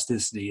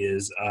neuroplasticity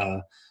is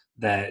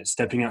that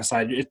stepping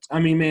outside it, I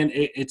mean, man,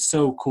 it's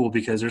so cool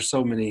because there's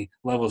so many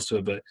levels to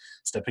it, but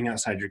stepping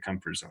outside your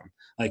comfort zone,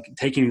 like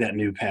taking that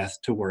new path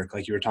to work,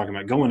 like you were talking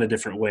about, going a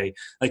different way,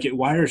 like it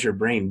wires your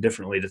brain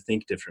differently to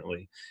think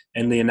differently.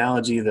 And the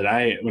analogy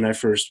that when I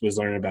first was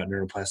learning about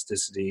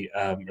neuroplasticity,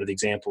 or the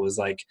example is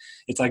like,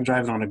 it's like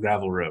driving on a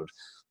gravel road.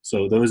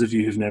 So those of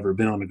you who've never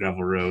been on a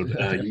gravel road,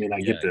 you may not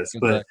Yeah. get this,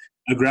 Good but luck.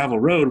 a gravel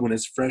road, when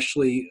it's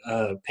freshly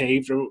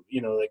paved, or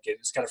like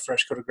it's got a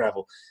fresh coat of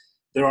gravel,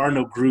 there are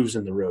no grooves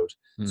in the road.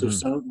 So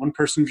Mm-hmm. one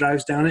person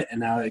drives down it, and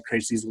now it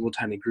creates these little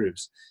tiny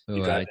grooves. You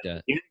Oh, I drive like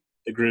that. it again,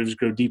 the grooves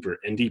go deeper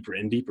and deeper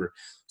and deeper.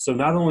 So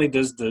not only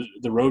does the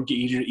road get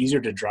easier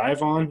to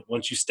drive on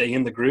once you stay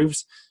in the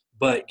grooves,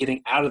 but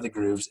getting out of the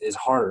grooves is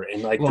harder,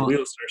 and like the Well,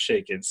 wheels start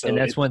shaking. and So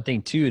that's one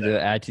thing too,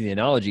 to add to the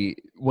analogy.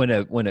 When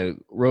a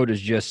road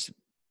is just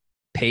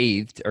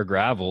paved or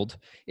graveled,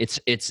 it's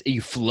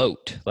you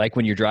float. Like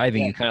when you're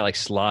driving, yeah, you kind of like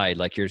slide,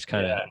 like you're just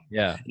kind of,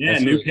 yeah, yeah. yeah,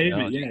 That's a new really good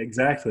pavement. Yeah, analogy.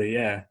 exactly.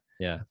 Yeah,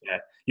 Yeah. yeah.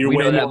 You're We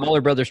way know that more.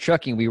 Moeller Brothers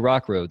Trucking, we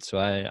rock roads. So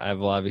I have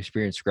a lot of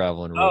experience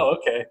gravel and road. Oh,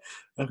 okay,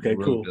 I'm a okay,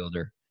 road cool.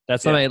 builder.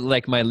 That's not Yeah.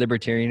 my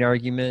libertarian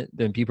argument.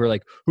 Then people are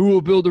like, who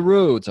will build the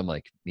roads? I'm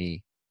like,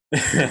 me.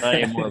 Not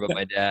anymore, but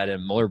my dad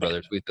and Moeller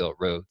Brothers, we've built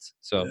roads.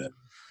 So Yeah.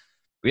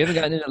 we haven't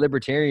gotten into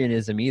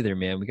libertarianism either,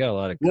 man. We got a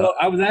lot of Well,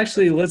 I was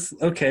actually I was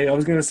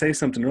going to say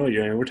something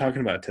earlier, and we're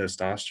talking about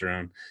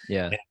testosterone.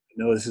 yeah. And I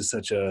know this is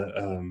such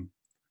a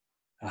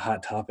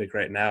hot topic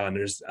right now, and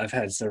I've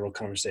had several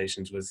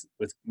conversations with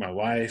my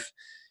wife,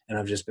 and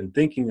I've just been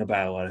thinking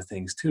about a lot of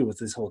things too with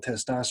this whole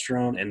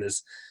testosterone and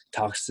this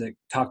toxic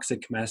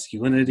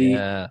masculinity.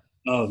 Yeah.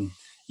 Um,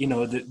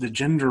 the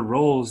gender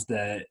roles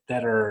that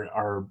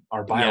are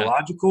Yeah.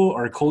 biological,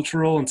 are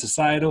cultural, and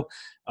societal.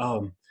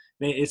 Um,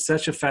 Man, it's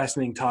such a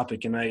fascinating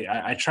topic, and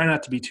I try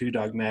not to be too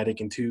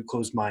dogmatic and too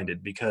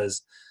close-minded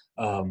because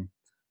um,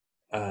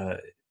 uh,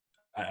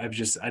 I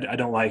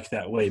don't like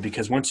that way,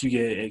 because once you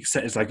get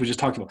it's like we just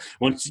talked about.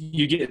 Once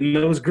you get in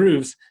those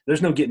grooves,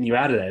 there's no getting you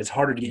out of that. It's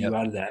harder to get Yep. you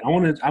out of that. I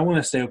want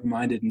to stay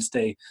open-minded and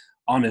stay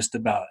honest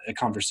about a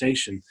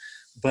conversation.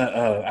 But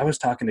I was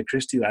talking to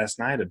Christy last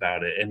night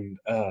about it, and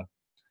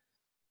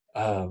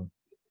uh,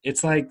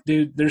 it's like,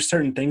 dude, there's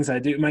certain things I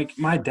do.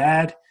 My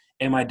dad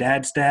and my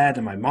dad's dad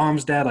and my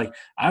mom's dad, like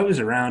I was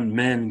around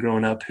men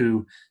growing up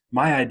who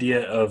my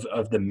idea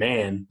of the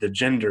man, the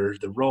gender,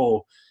 the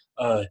role,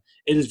 it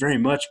is very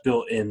much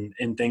built in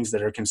things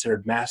that are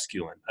considered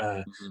masculine,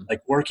 Mhm. like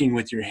working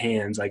with your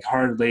hands, like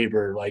hard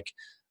labor, like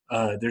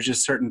there's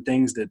just certain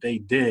things that they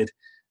did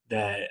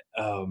that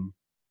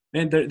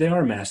man, they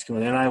are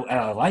masculine, and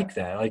I like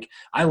that. Like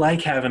I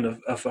like having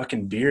a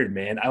fucking beard,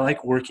 man. I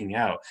like working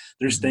out.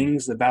 There's Mhm.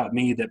 things about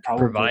me that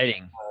probably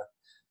Providing.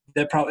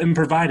 and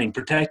providing,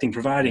 protecting,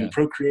 providing, Yeah.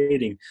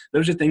 procreating.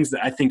 Those are things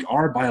that I think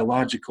are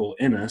biological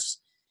in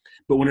us.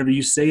 But whenever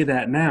you say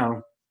that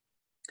now,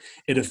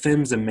 it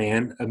offends a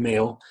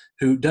male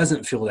who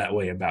doesn't feel that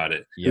way about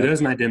it, who Yep.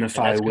 doesn't And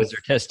identify that's because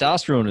with. their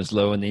testosterone is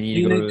low and they need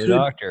to And go to it the could,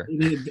 doctor.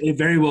 it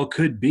very well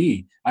could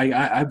be.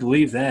 I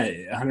believe that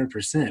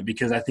 100%,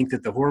 because I think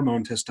that the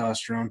hormone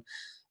testosterone,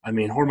 I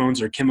mean,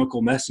 hormones are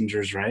chemical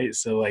messengers, right?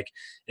 So, like,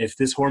 if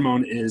this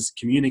hormone is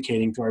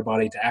communicating to our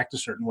body to act a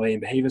certain way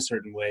and behave a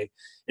certain way,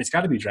 it's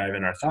got to be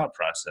driving our thought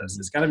process. Mhm.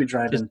 It's got to be Just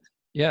driving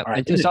yeah, our and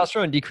identity.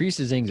 testosterone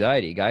decreases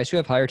anxiety. Guys who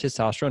have higher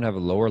testosterone have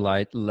lower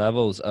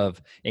levels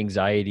of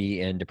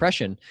anxiety and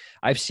depression.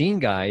 I've seen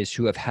guys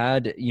who have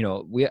had,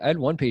 I had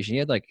one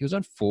patient. He was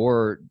on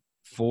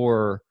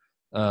four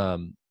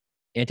um,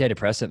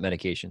 antidepressant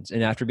medications,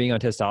 and after being on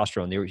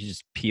testosterone, they were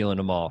just peeling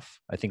them off.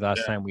 I think last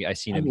Yeah, time I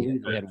seen I him, he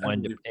believe only it. had I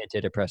one believe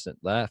antidepressant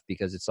left,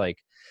 because it's like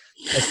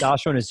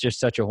testosterone is just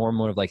such a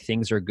hormone of like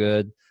things are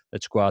good.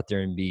 Let's go out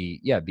there and be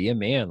a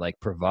man, like So,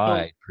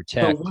 provide, so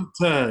protect.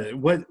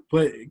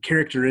 what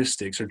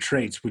characteristics or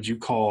traits would you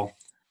call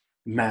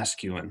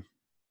masculine?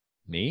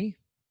 Me?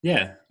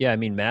 Yeah, Yeah, I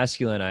mean,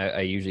 masculine,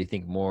 I usually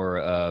think more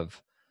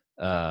of,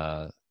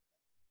 uh,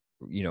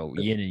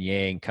 yin and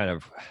yang, kind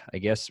of, I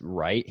guess,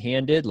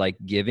 right-handed, like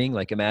giving,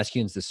 like a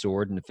masculine's the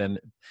sword and the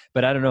feminine.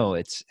 But I don't know.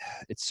 It's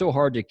so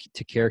hard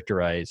to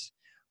characterize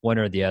one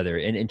or the other.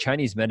 And in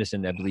Chinese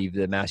medicine, I believe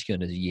the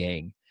masculine is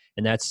yang,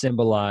 and that's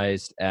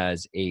symbolized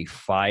as a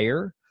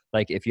fire.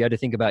 Like if you had to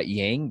think about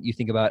yang, you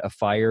think about a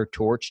fire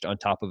torched on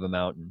top of a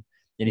mountain.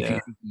 And if you yeah,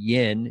 think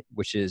yin,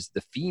 which is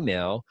the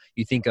female,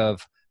 you think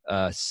of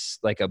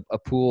like a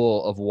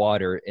pool of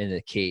water in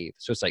a cave.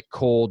 So it's like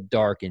cold,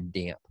 dark, and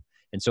damp.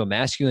 And so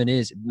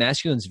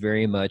masculine's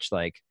very much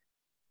like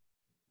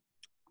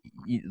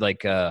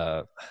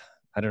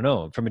I don't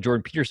know, from a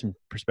Jordan Peterson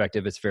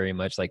perspective, it's very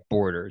much like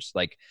borders,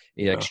 like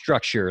like yeah,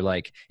 structure,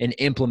 like and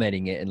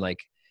implementing it. And like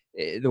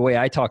the way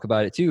I talk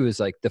about it too is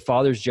like the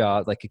father's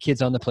job, like a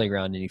kid's on the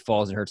playground and he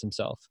falls and hurts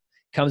himself,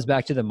 comes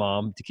back to the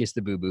mom to kiss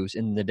the boo-boos,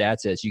 and the dad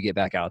says, you get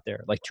back out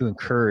there, like to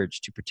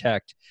encourage, to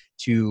protect,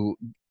 to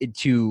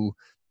to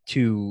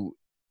to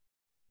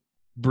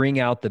bring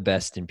out the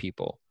best in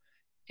people.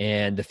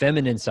 And the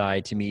feminine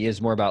side to me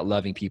is more about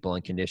loving people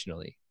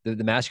unconditionally. The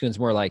masculine is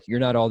more like, you're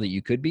not all that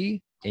you could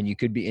be, and you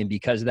could be, and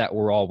because of that,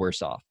 we're all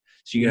worse off.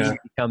 So you need yeah, to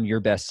become your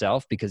best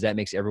self, because that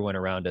makes everyone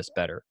around us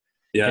better.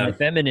 And the yeah,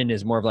 feminine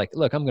is more of like,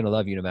 look, I'm going to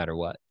love you no matter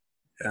what.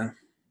 yeah,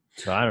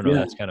 So I don't know. yeah.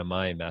 That's kind of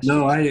my No,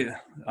 message.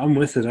 I'm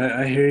with it.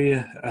 I hear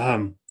you.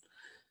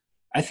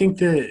 I think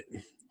that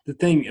the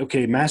thing,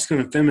 okay,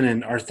 masculine and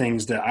feminine are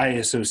things that I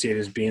associate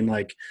as being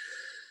like,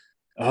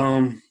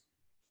 um,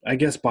 I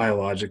guess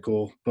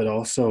biological, but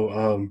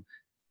also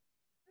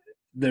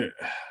they're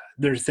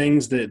they're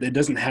things that it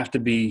doesn't have to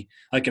be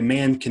like a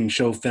man can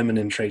show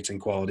feminine traits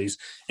and qualities,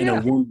 and a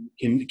Yeah. woman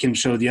can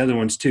show the other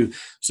ones too.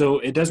 So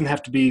it doesn't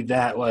have to be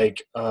that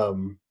like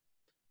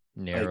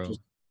Narrow. just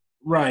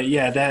right,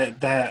 yeah,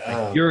 that Like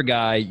if you're a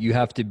guy, you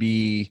have to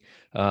be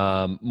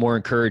more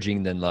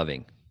encouraging than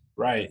loving.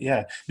 right,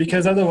 yeah,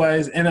 because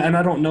otherwise, and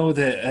I don't know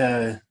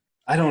that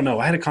I don't know.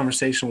 I had a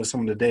conversation with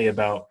someone today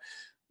about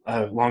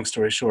long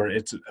story short,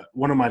 it's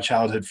one of my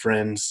childhood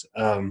friends.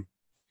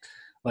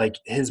 Like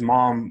his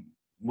mom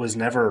was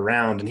never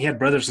around, and he had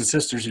brothers and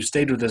sisters who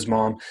stayed with his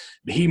mom,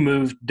 but he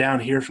moved down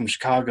here from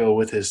Chicago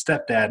with his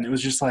stepdad, and it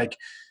was just like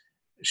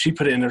she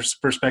put it in her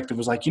perspective,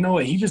 was like, you know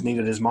what, he just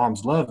needed his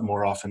mom's love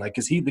more often, like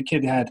because the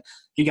kid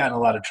he got in a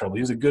lot of trouble.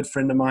 He was a good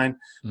friend of mine,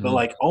 but Mm-hmm.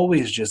 like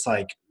always just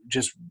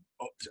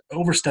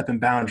overstepping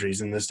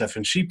boundaries and this stuff.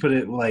 And she put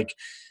it like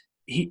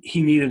he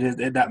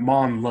needed that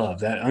mom love,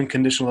 that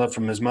unconditional love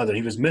from his mother.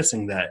 He was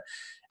missing that.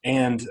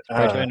 And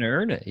Probably trying to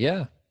earn it.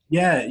 Yeah.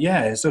 yeah,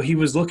 yeah. So he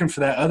was looking for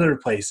that other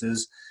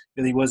places,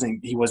 but he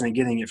wasn't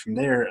getting it from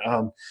there.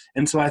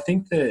 And so I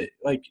think that,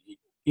 like,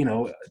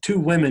 two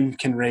women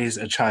can raise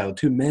a child,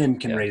 two men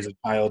can Yeah. raise a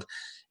child,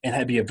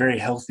 and be a very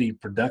healthy,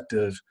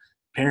 productive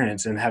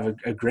parents, and have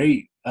a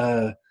great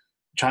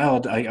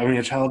child. I mean,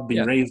 a child be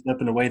Yeah. raised up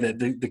in a way that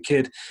the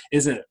kid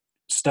isn't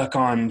stuck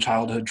on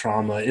childhood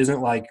trauma,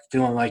 isn't like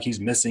feeling like he's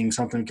missing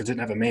something because he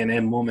didn't have a man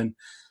and woman.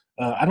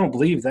 I don't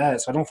believe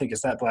that, so I don't think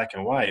it's that black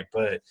and white.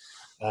 But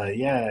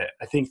yeah,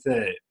 I think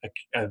that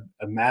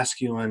a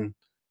masculine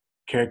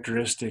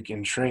characteristic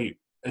and trait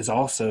is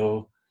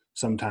also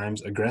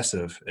sometimes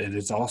aggressive. It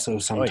is also Oh yeah.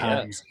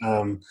 sometimes,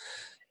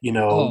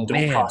 Oh don't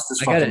man, cross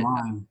this I got fucking it.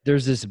 line.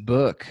 There's this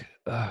book.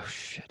 Oh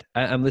shit.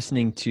 I'm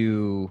listening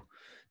to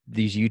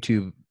these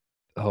YouTube.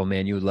 Oh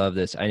man, you would love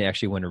this. I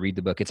actually want to read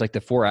the book. It's like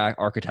the four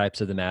archetypes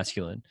of the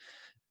masculine: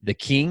 the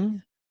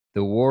king,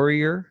 the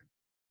warrior,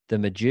 the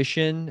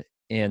magician,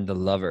 and the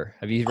lover.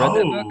 Have you read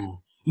that book? Oh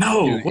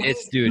no! Dude, What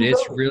dude, who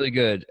it's wrote it? really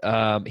good.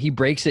 He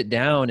breaks it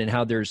down and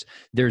how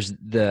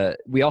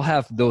we all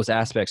have those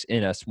aspects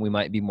in us. We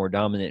might be more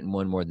dominant in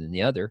one more than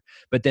the other,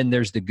 but then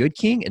there's the good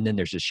king and then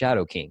there's the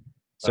shadow king.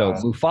 So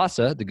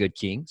Mufasa, the good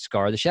king,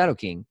 Scar, the shadow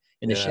king,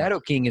 and the Yeah, shadow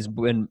king is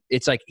when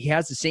it's like he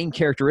has the same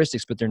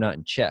characteristics, but they're not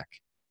in check.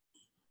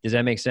 Does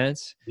that make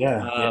sense?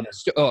 yeah, yeah.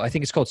 I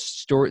think it's called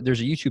Story.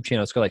 There's a YouTube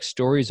channel. It's called like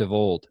Stories of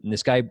Old, and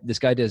this guy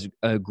does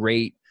a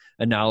great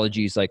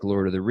analogies like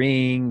Lord of the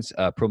Rings,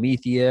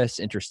 Prometheus,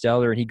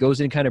 Interstellar, and he goes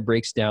in and kind of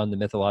breaks down the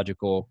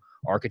mythological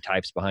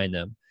archetypes behind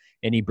them.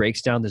 And he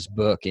breaks down this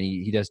book, and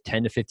he does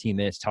 10 to 15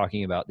 minutes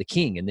talking about the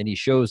king, and then he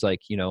shows like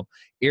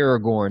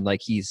Aragorn,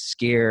 like he's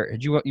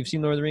scared. You've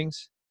seen Lord of the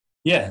Rings?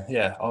 Yeah,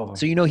 yeah, all of them.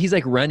 So he's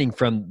like running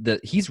from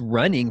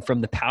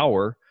the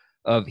power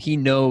of, he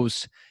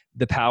knows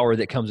the power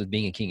that comes with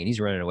being a king, and he's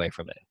running away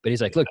from it. But he's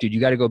like, look, dude,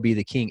 you got to go be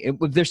the king.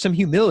 There's some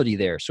humility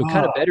there. So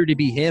kind of Oh, better to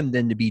be him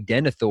than to be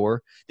Denethor.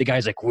 The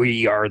guy's like,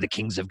 we are the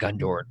kings of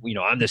Gondor.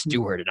 I'm the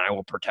steward and I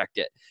will protect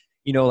it.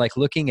 Like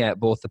looking at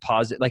both the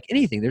positive, like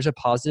anything, there's a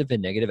positive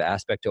and negative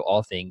aspect to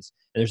all things,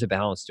 and there's a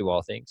balance to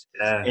all things.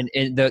 yeah,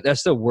 And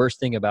that's the worst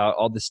thing about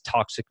all this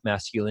toxic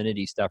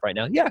masculinity stuff right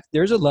now. Yeah,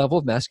 there's a level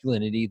of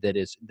masculinity that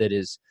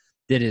is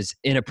that is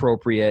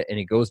inappropriate and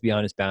it goes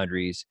beyond its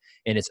boundaries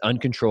and it's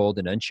uncontrolled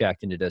and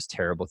unchecked and it does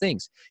terrible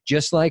things.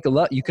 Just like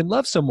you can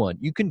love someone,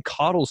 you can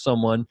coddle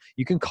someone,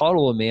 you can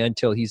coddle a man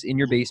till he's in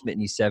your basement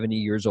and he's 70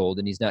 years old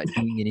and he's not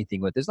doing anything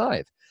with his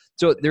life.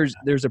 So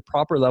there's a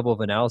proper level of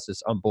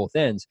analysis on both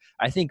ends.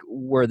 I think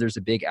where there's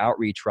a big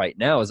outreach right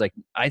now is like,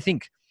 I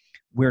think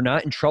we're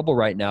not in trouble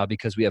right now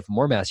because we have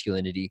more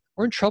masculinity.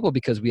 We're in trouble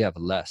because we have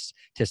less.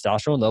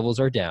 Testosterone levels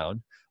are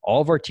down. All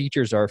of our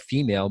teachers are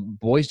female.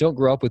 Boys don't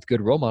grow up with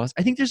good role models.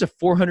 I think there's a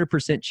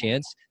 400%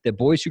 chance that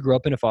boys who grow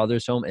up in a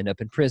father's home end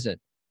up in prison.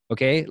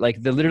 Okay. Like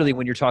literally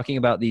when you're talking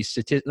about these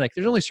statistics, like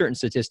there's only certain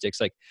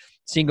statistics, like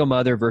single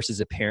mother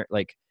versus a parent,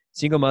 like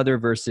single mother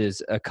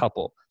versus a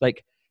couple.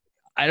 Like,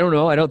 I don't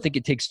know. I don't think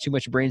it takes too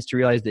much brains to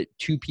realize that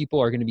two people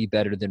are going to be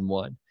better than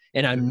one.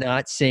 And I'm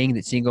not saying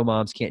that single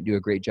moms can't do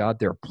a great job.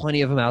 There are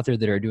plenty of them out there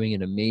that are doing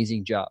an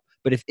amazing job.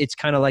 But if it's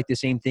kind of like the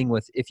same thing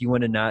with, if you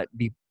want to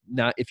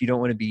if you don't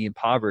want to be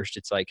impoverished,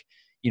 it's like,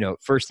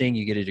 first thing,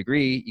 you get a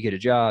degree, you get a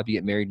job, you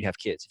get married, and you have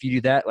kids. If you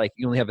do that, like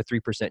you only have a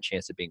 3%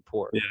 chance of being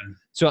poor. Yeah.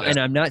 So, and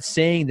I'm not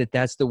saying that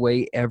that's the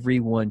way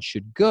everyone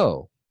should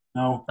go.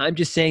 No. I'm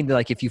just saying that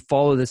like, if you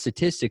follow the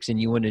statistics and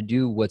you want to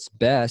do what's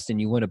best and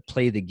you want to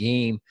play the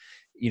game,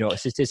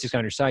 statistics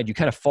on your side, you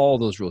kind of follow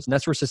those rules. And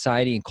that's where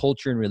society and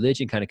culture and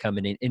religion kind of come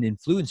in and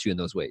influence you in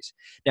those ways.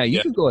 Now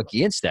you can go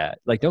against that.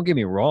 Like, don't get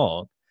me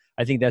wrong.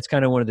 I think that's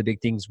kind of one of the big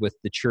things with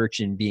the church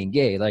and being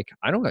gay. Like,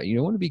 you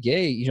don't want to be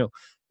gay.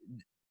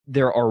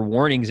 There are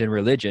warnings in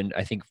religion,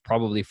 I think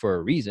probably for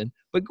a reason,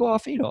 but go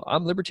off,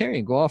 I'm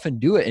libertarian, go off and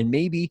do it. And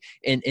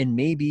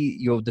maybe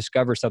you'll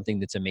discover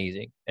something that's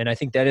amazing. And I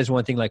think that is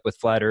one thing, like with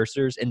flat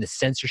earthers and the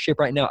censorship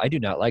right now. I do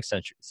not like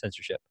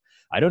censorship.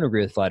 I don't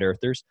agree with flat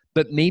earthers,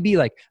 but maybe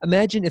like,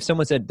 imagine if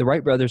someone said the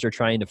Wright brothers are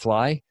trying to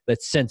fly,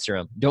 let's censor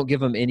them. Don't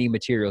give them any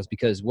materials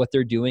because what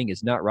they're doing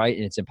is not right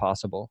and it's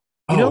impossible.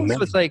 So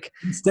it's like,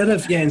 instead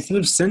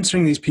of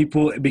censoring these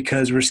people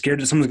because we're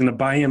scared that someone's going to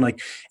buy in,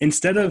 like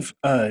instead of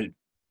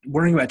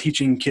worrying about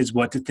teaching kids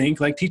what to think,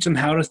 like teach them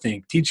how to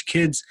think, teach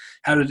kids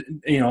how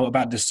to,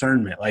 about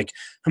discernment. Like,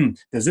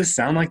 does this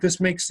sound like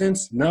this makes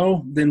sense?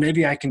 No, then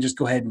maybe I can just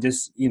go ahead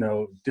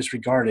and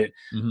disregard it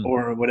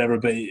or whatever.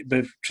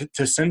 But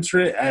to censor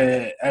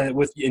it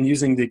and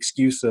using the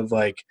excuse of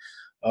like,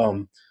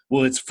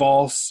 well, it's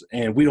false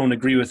and we don't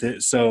agree with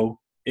it, so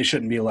it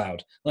shouldn't be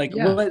allowed. Like,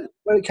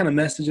 what kind of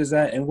message is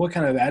that, and what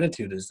kind of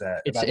attitude is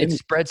that? It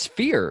spreads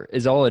fear,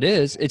 is all it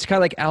is. It's kind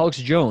of like Alex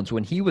Jones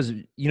when he was,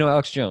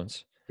 Alex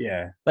Jones.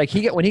 Yeah. Like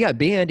when he got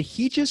banned,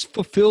 he just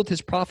fulfilled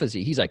his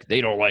prophecy. He's like, they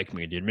don't like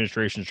me. The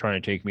administration's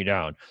trying to take me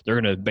down. They're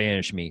going to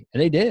banish me.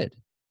 And they did.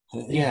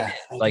 Yeah.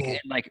 Like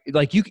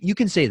you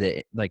can say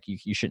that, like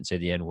you shouldn't say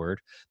the N word,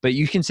 but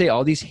you can say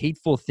all these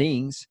hateful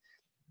things.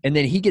 And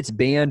then he gets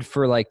banned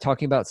for like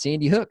talking about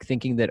Sandy Hook,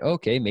 thinking that,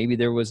 okay, maybe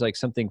there was like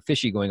something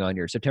fishy going on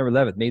here. September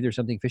 11th, maybe there's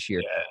something fishy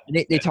here. Yeah.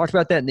 And they talked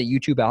about that in the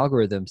YouTube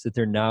algorithms, that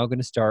they're now going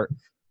to start,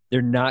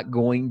 they're not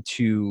going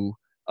to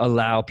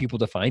allow people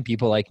to find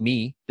people like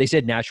me. They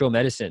said natural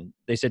medicine.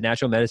 They said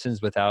natural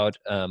medicines without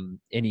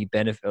any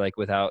benefit, like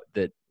without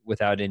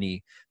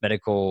any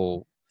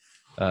medical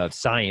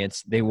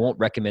science. They won't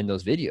recommend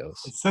those videos.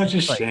 It's such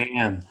a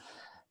sham.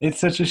 It's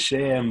such a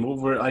sham.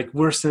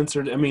 We're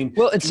censored. I mean,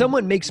 well, and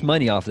someone makes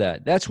money off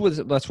that. That's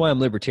why I'm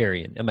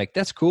libertarian. I'm like,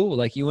 that's cool.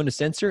 Like, you want to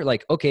censor?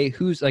 Like, okay,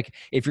 who's like,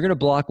 if you're going to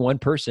block one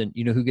person,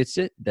 who gets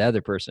it? The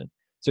other person.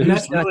 So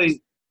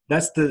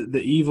that's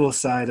the evil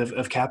side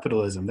of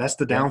capitalism. That's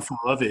the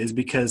downfall of it, is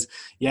because,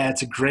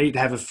 it's great to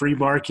have a free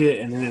market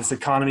and then this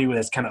economy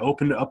that's kind of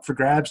opened up for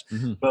grabs.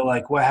 Mm-hmm. But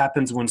like, what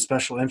happens when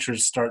special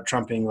interests start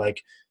trumping,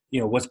 like,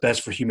 what's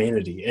best for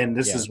humanity? And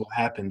this is what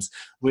happens.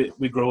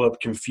 We grow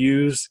up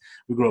confused.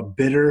 We grow up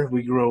bitter.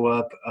 We grow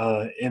up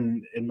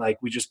in like,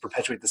 we just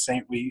perpetuate the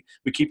same. We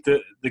keep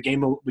the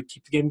game. We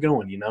keep the game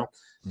going,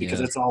 because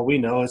that's all we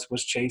know. It's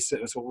what's chase it.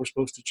 It's what we're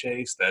supposed to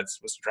chase. That's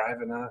what's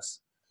driving us.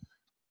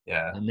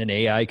 Yeah. And then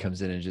AI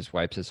comes in and just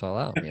wipes us all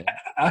out, man.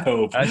 I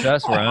hope.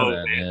 That's where I'm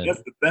at, man.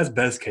 That's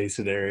best case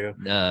scenario.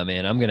 Nah,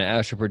 man. I'm going to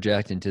astral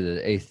project into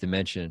the 8th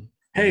dimension.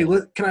 Hey,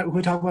 can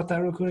we talk about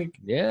that real quick?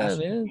 Yeah,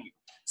 man.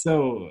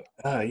 So,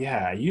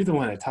 you're the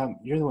one that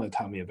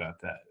taught me about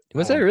that.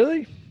 Was that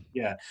really?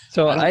 Yeah.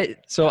 So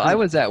I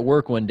was at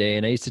work one day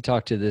and I used to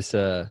talk to this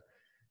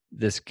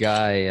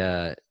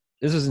guy.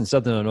 This was in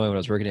Southern Illinois when I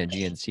was working at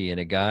GNC, and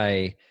a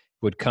guy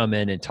would come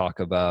in and talk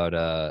about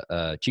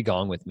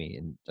qigong with me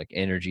and like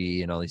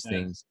energy and all these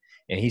things.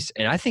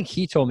 And I think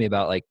he told me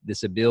about like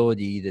this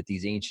ability that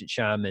these ancient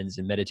shamans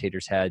and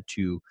meditators had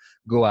to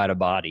go out of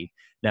body.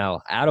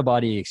 Now, out of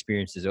body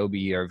experiences, OB,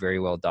 are very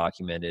well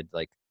documented.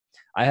 Like,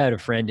 I had a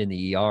friend in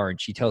the ER and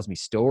she tells me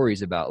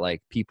stories about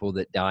like people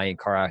that die in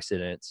car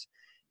accidents,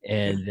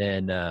 and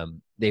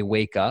then they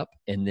wake up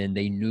and then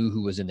they knew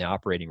who was in the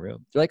operating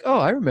room. They're like, oh,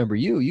 I remember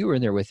you. You were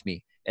in there with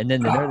me. And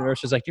then the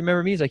nurse was like, do you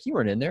remember me? He's like, you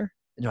weren't in there.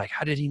 And they're like,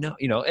 how did he know?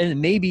 And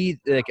maybe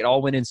like it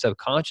all went in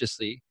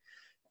subconsciously,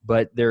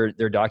 but they're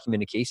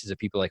documented cases of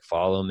people like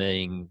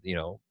following,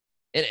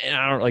 and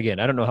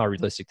I don't know how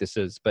realistic this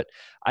is, but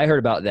I heard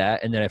about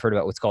that. And then I've heard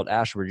about what's called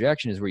astral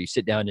projection, is where you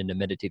sit down in a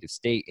meditative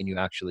state and you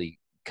actually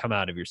come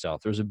out of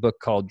yourself. There's a book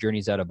called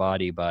Journeys Out of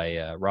Body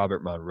by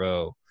Robert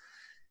Monroe.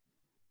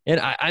 And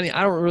I mean,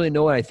 I don't really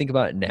know what I think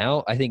about it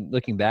now. I think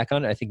looking back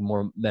on it, I think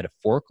more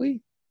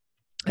metaphorically,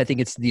 I think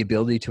it's the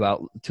ability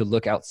to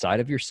look outside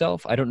of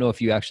yourself. I don't know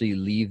if you actually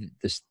leave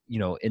this,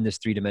 in this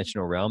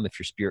 3-dimensional realm, if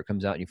your spirit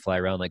comes out and you fly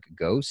around like a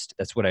ghost.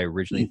 That's what I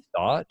originally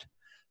thought.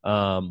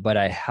 But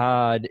I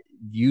had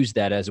used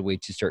that as a way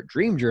to start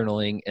dream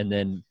journaling. And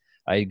then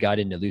I got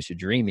into lucid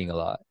dreaming a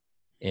lot.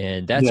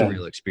 And that's a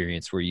real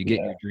experience where you get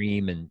your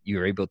dream and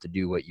you're able to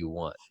do what you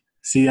want.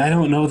 See, I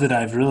don't know that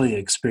I've really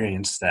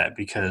experienced that,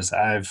 because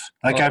I've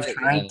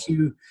tried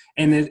to,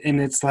 and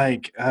it's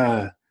like,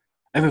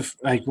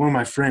 like one of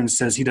my friends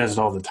says he does it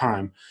all the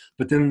time,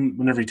 but then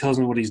whenever he tells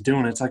me what he's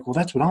doing, it's like, well,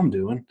 that's what I'm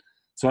doing.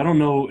 So I don't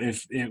know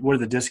where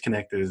the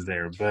disconnect is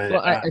there, but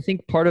I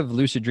think part of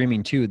lucid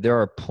dreaming too, there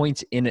are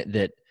points in it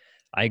that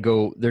I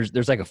go,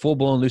 there's like a full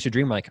blown lucid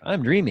dream, like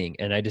I'm dreaming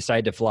and I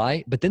decide to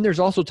fly. But then there's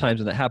also times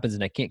when that happens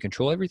and I can't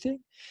control everything.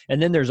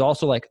 And then there's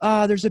also like,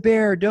 there's a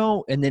bear,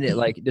 don't. And then it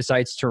like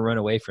decides to run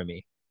away from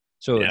me.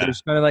 So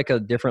there's kind of like a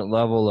different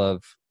level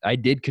of, I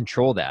did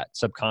control that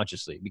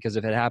subconsciously, because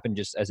if it happened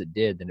just as it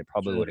did, then it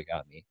probably would have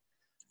got me.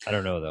 I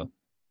don't know though.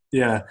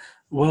 Yeah.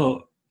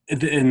 Well,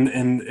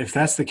 and if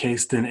that's the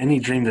case, then any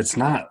dream that's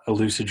not a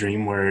lucid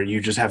dream where you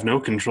just have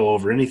no control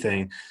over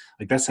anything,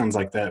 like that sounds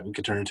like that we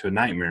could turn into a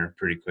nightmare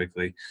pretty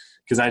quickly.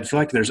 Because I feel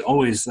like there's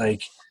always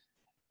like,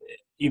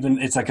 even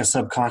it's like a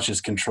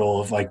subconscious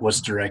control of like what's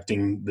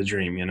directing the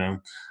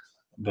dream,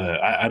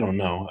 But I don't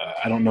know.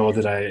 I don't know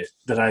that I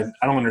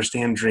don't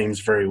understand dreams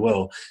very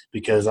well,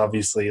 because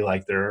obviously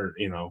like there are,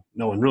 no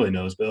one really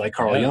knows, but like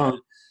Carl Jung.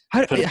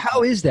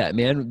 How is that,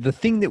 man? The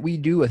thing that we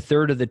do a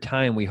third of the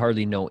time, we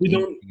hardly know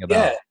anything about.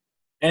 Yeah.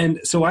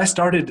 And so I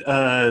started,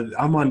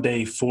 I'm on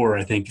day 4,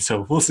 I think.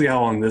 So we'll see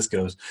how long this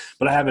goes.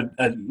 But I have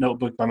a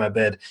notebook by my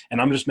bed,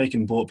 and I'm just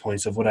making bullet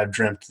points of what I've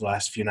dreamt the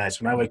last few nights.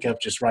 When I wake up,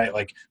 just write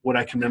like what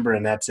I can remember,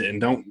 and that's it. And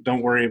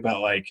don't worry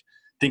about like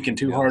thinking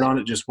too hard on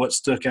it. Just what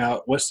stood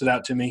out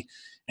to me,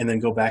 and then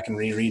go back and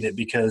reread it,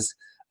 because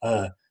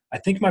I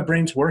think my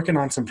brain's working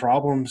on some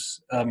problems.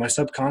 My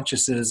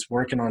subconscious is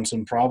working on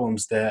some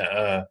problems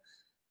that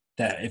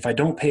if I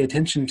don't pay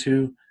attention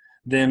to,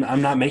 then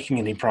I'm not making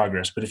any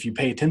progress. But if you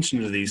pay attention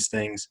to these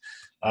things,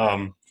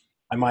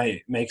 I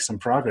might make some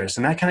progress.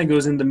 And that kind of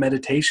goes into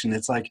meditation.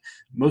 It's like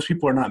most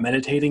people are not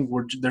meditating.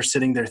 They're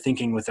sitting there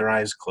thinking with their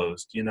eyes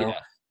closed, Yeah.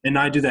 And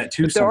I do that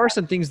too. But there are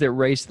some things that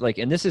race, like,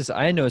 and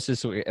I notice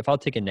this, if I'll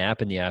take a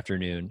nap in the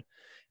afternoon,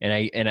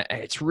 and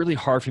it's really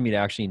hard for me to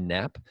actually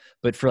nap,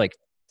 but for like,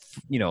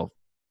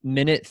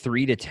 minute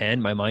 3 to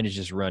 10, my mind is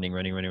just running.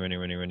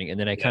 And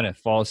then I kind of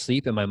fall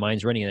asleep and my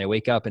mind's running, and I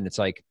wake up and it's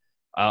like,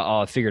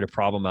 I'll figured a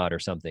problem out or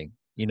something,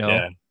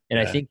 And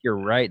I think you're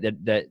right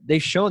that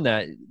they've shown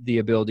that the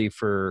ability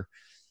for,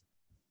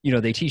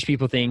 they teach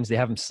people things, they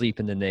have them sleep,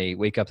 and then they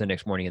wake up the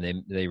next morning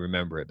and they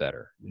remember it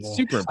better. It's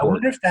super important. I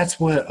wonder if that's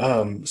what,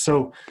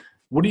 so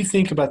what do you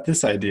think about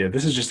this idea?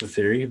 This is just a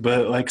theory,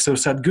 but like, so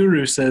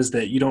Sadhguru says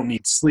that you don't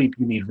need sleep,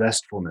 you need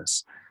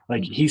restfulness.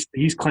 Like he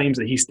claims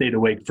that he stayed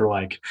awake for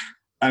like,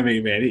 I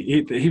mean, man,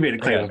 he made a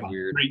claim about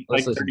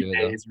 30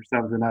 days or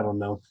something. I don't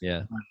know.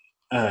 Yeah.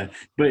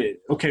 But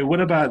okay,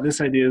 what about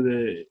this idea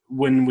that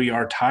when we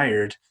are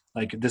tired,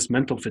 like this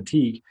mental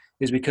fatigue,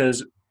 is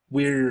because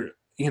we've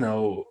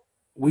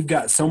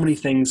got so many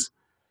things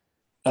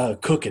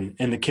cooking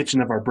in the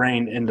kitchen of our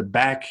brain in the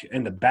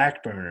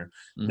back burner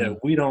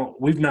that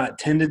we've not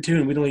tended to,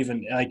 and we don't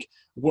even like.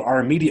 Our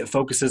immediate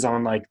focus is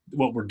on like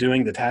what we're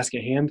doing, the task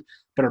at hand,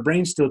 but our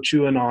brain's still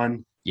chewing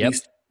on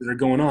these things that are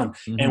going on.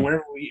 And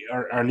whenever we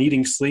are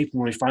needing sleep,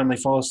 when we finally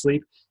fall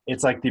asleep,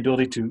 it's like the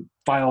ability to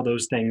file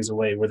those things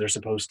away where they're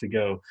supposed to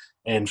go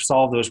and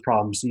solve those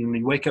problems. And when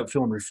you wake up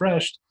feeling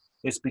refreshed,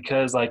 it's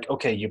because like,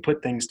 okay, you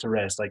put things to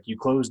rest. Like you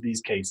close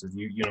these cases,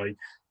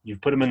 you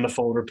put them in the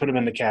folder, put them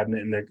in the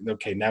cabinet, and they're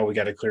okay. Now we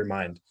got a clear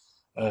mind.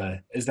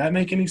 Does that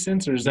make any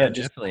sense, or is that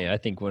just definitely? I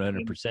think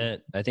 100%.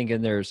 I think,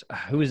 and there's,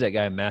 who is that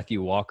guy?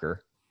 Matthew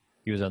Walker.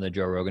 He was on the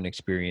Joe Rogan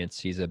Experience.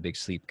 He's a big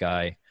sleep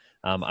guy.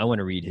 I want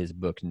to read his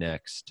book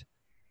next.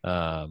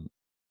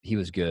 He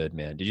was good,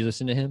 man. Did you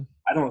listen to him?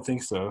 I don't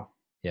think so.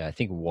 Yeah, I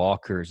think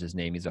Walker's his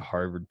name. He's a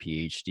Harvard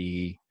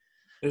PhD.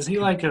 Is he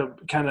like a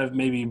kind of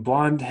maybe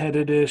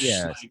blonde-headed-ish,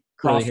 like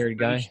curly-haired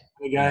guy?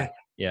 Guy?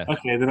 Yeah.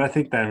 Okay, then I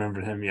think I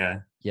remember him. Yeah.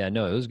 Yeah,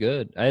 no, it was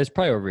good. It was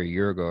probably over a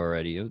year ago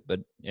already, but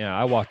yeah,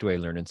 I walked away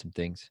learning some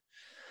things.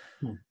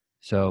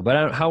 So,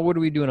 but what are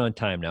we doing on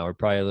time now? We're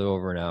probably a little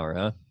over an hour,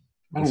 huh?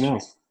 I don't know.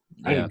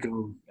 Yeah.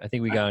 I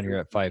think we got on here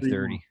at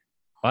 5:30.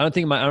 I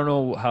don't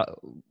know how.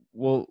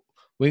 Well,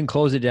 we can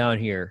close it down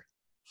here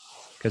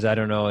because I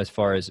don't know as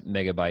far as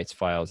megabytes,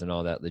 files, and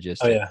all that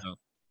logistics. Oh yeah. So,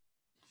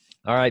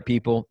 all right,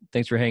 people.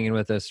 Thanks for hanging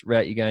with us.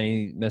 Rhet, you got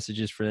any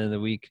messages for the end of the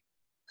week?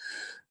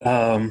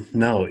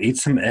 No. Eat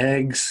some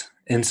eggs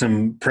and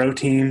some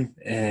protein,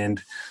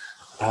 and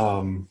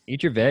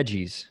eat your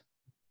veggies.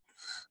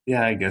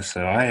 Yeah, I guess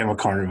so. I am a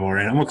carnivore,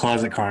 and I'm a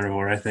closet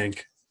carnivore, I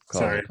think.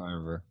 Sorry. Closet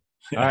carnivore.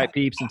 All Yeah. right,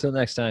 peeps. Until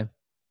next time.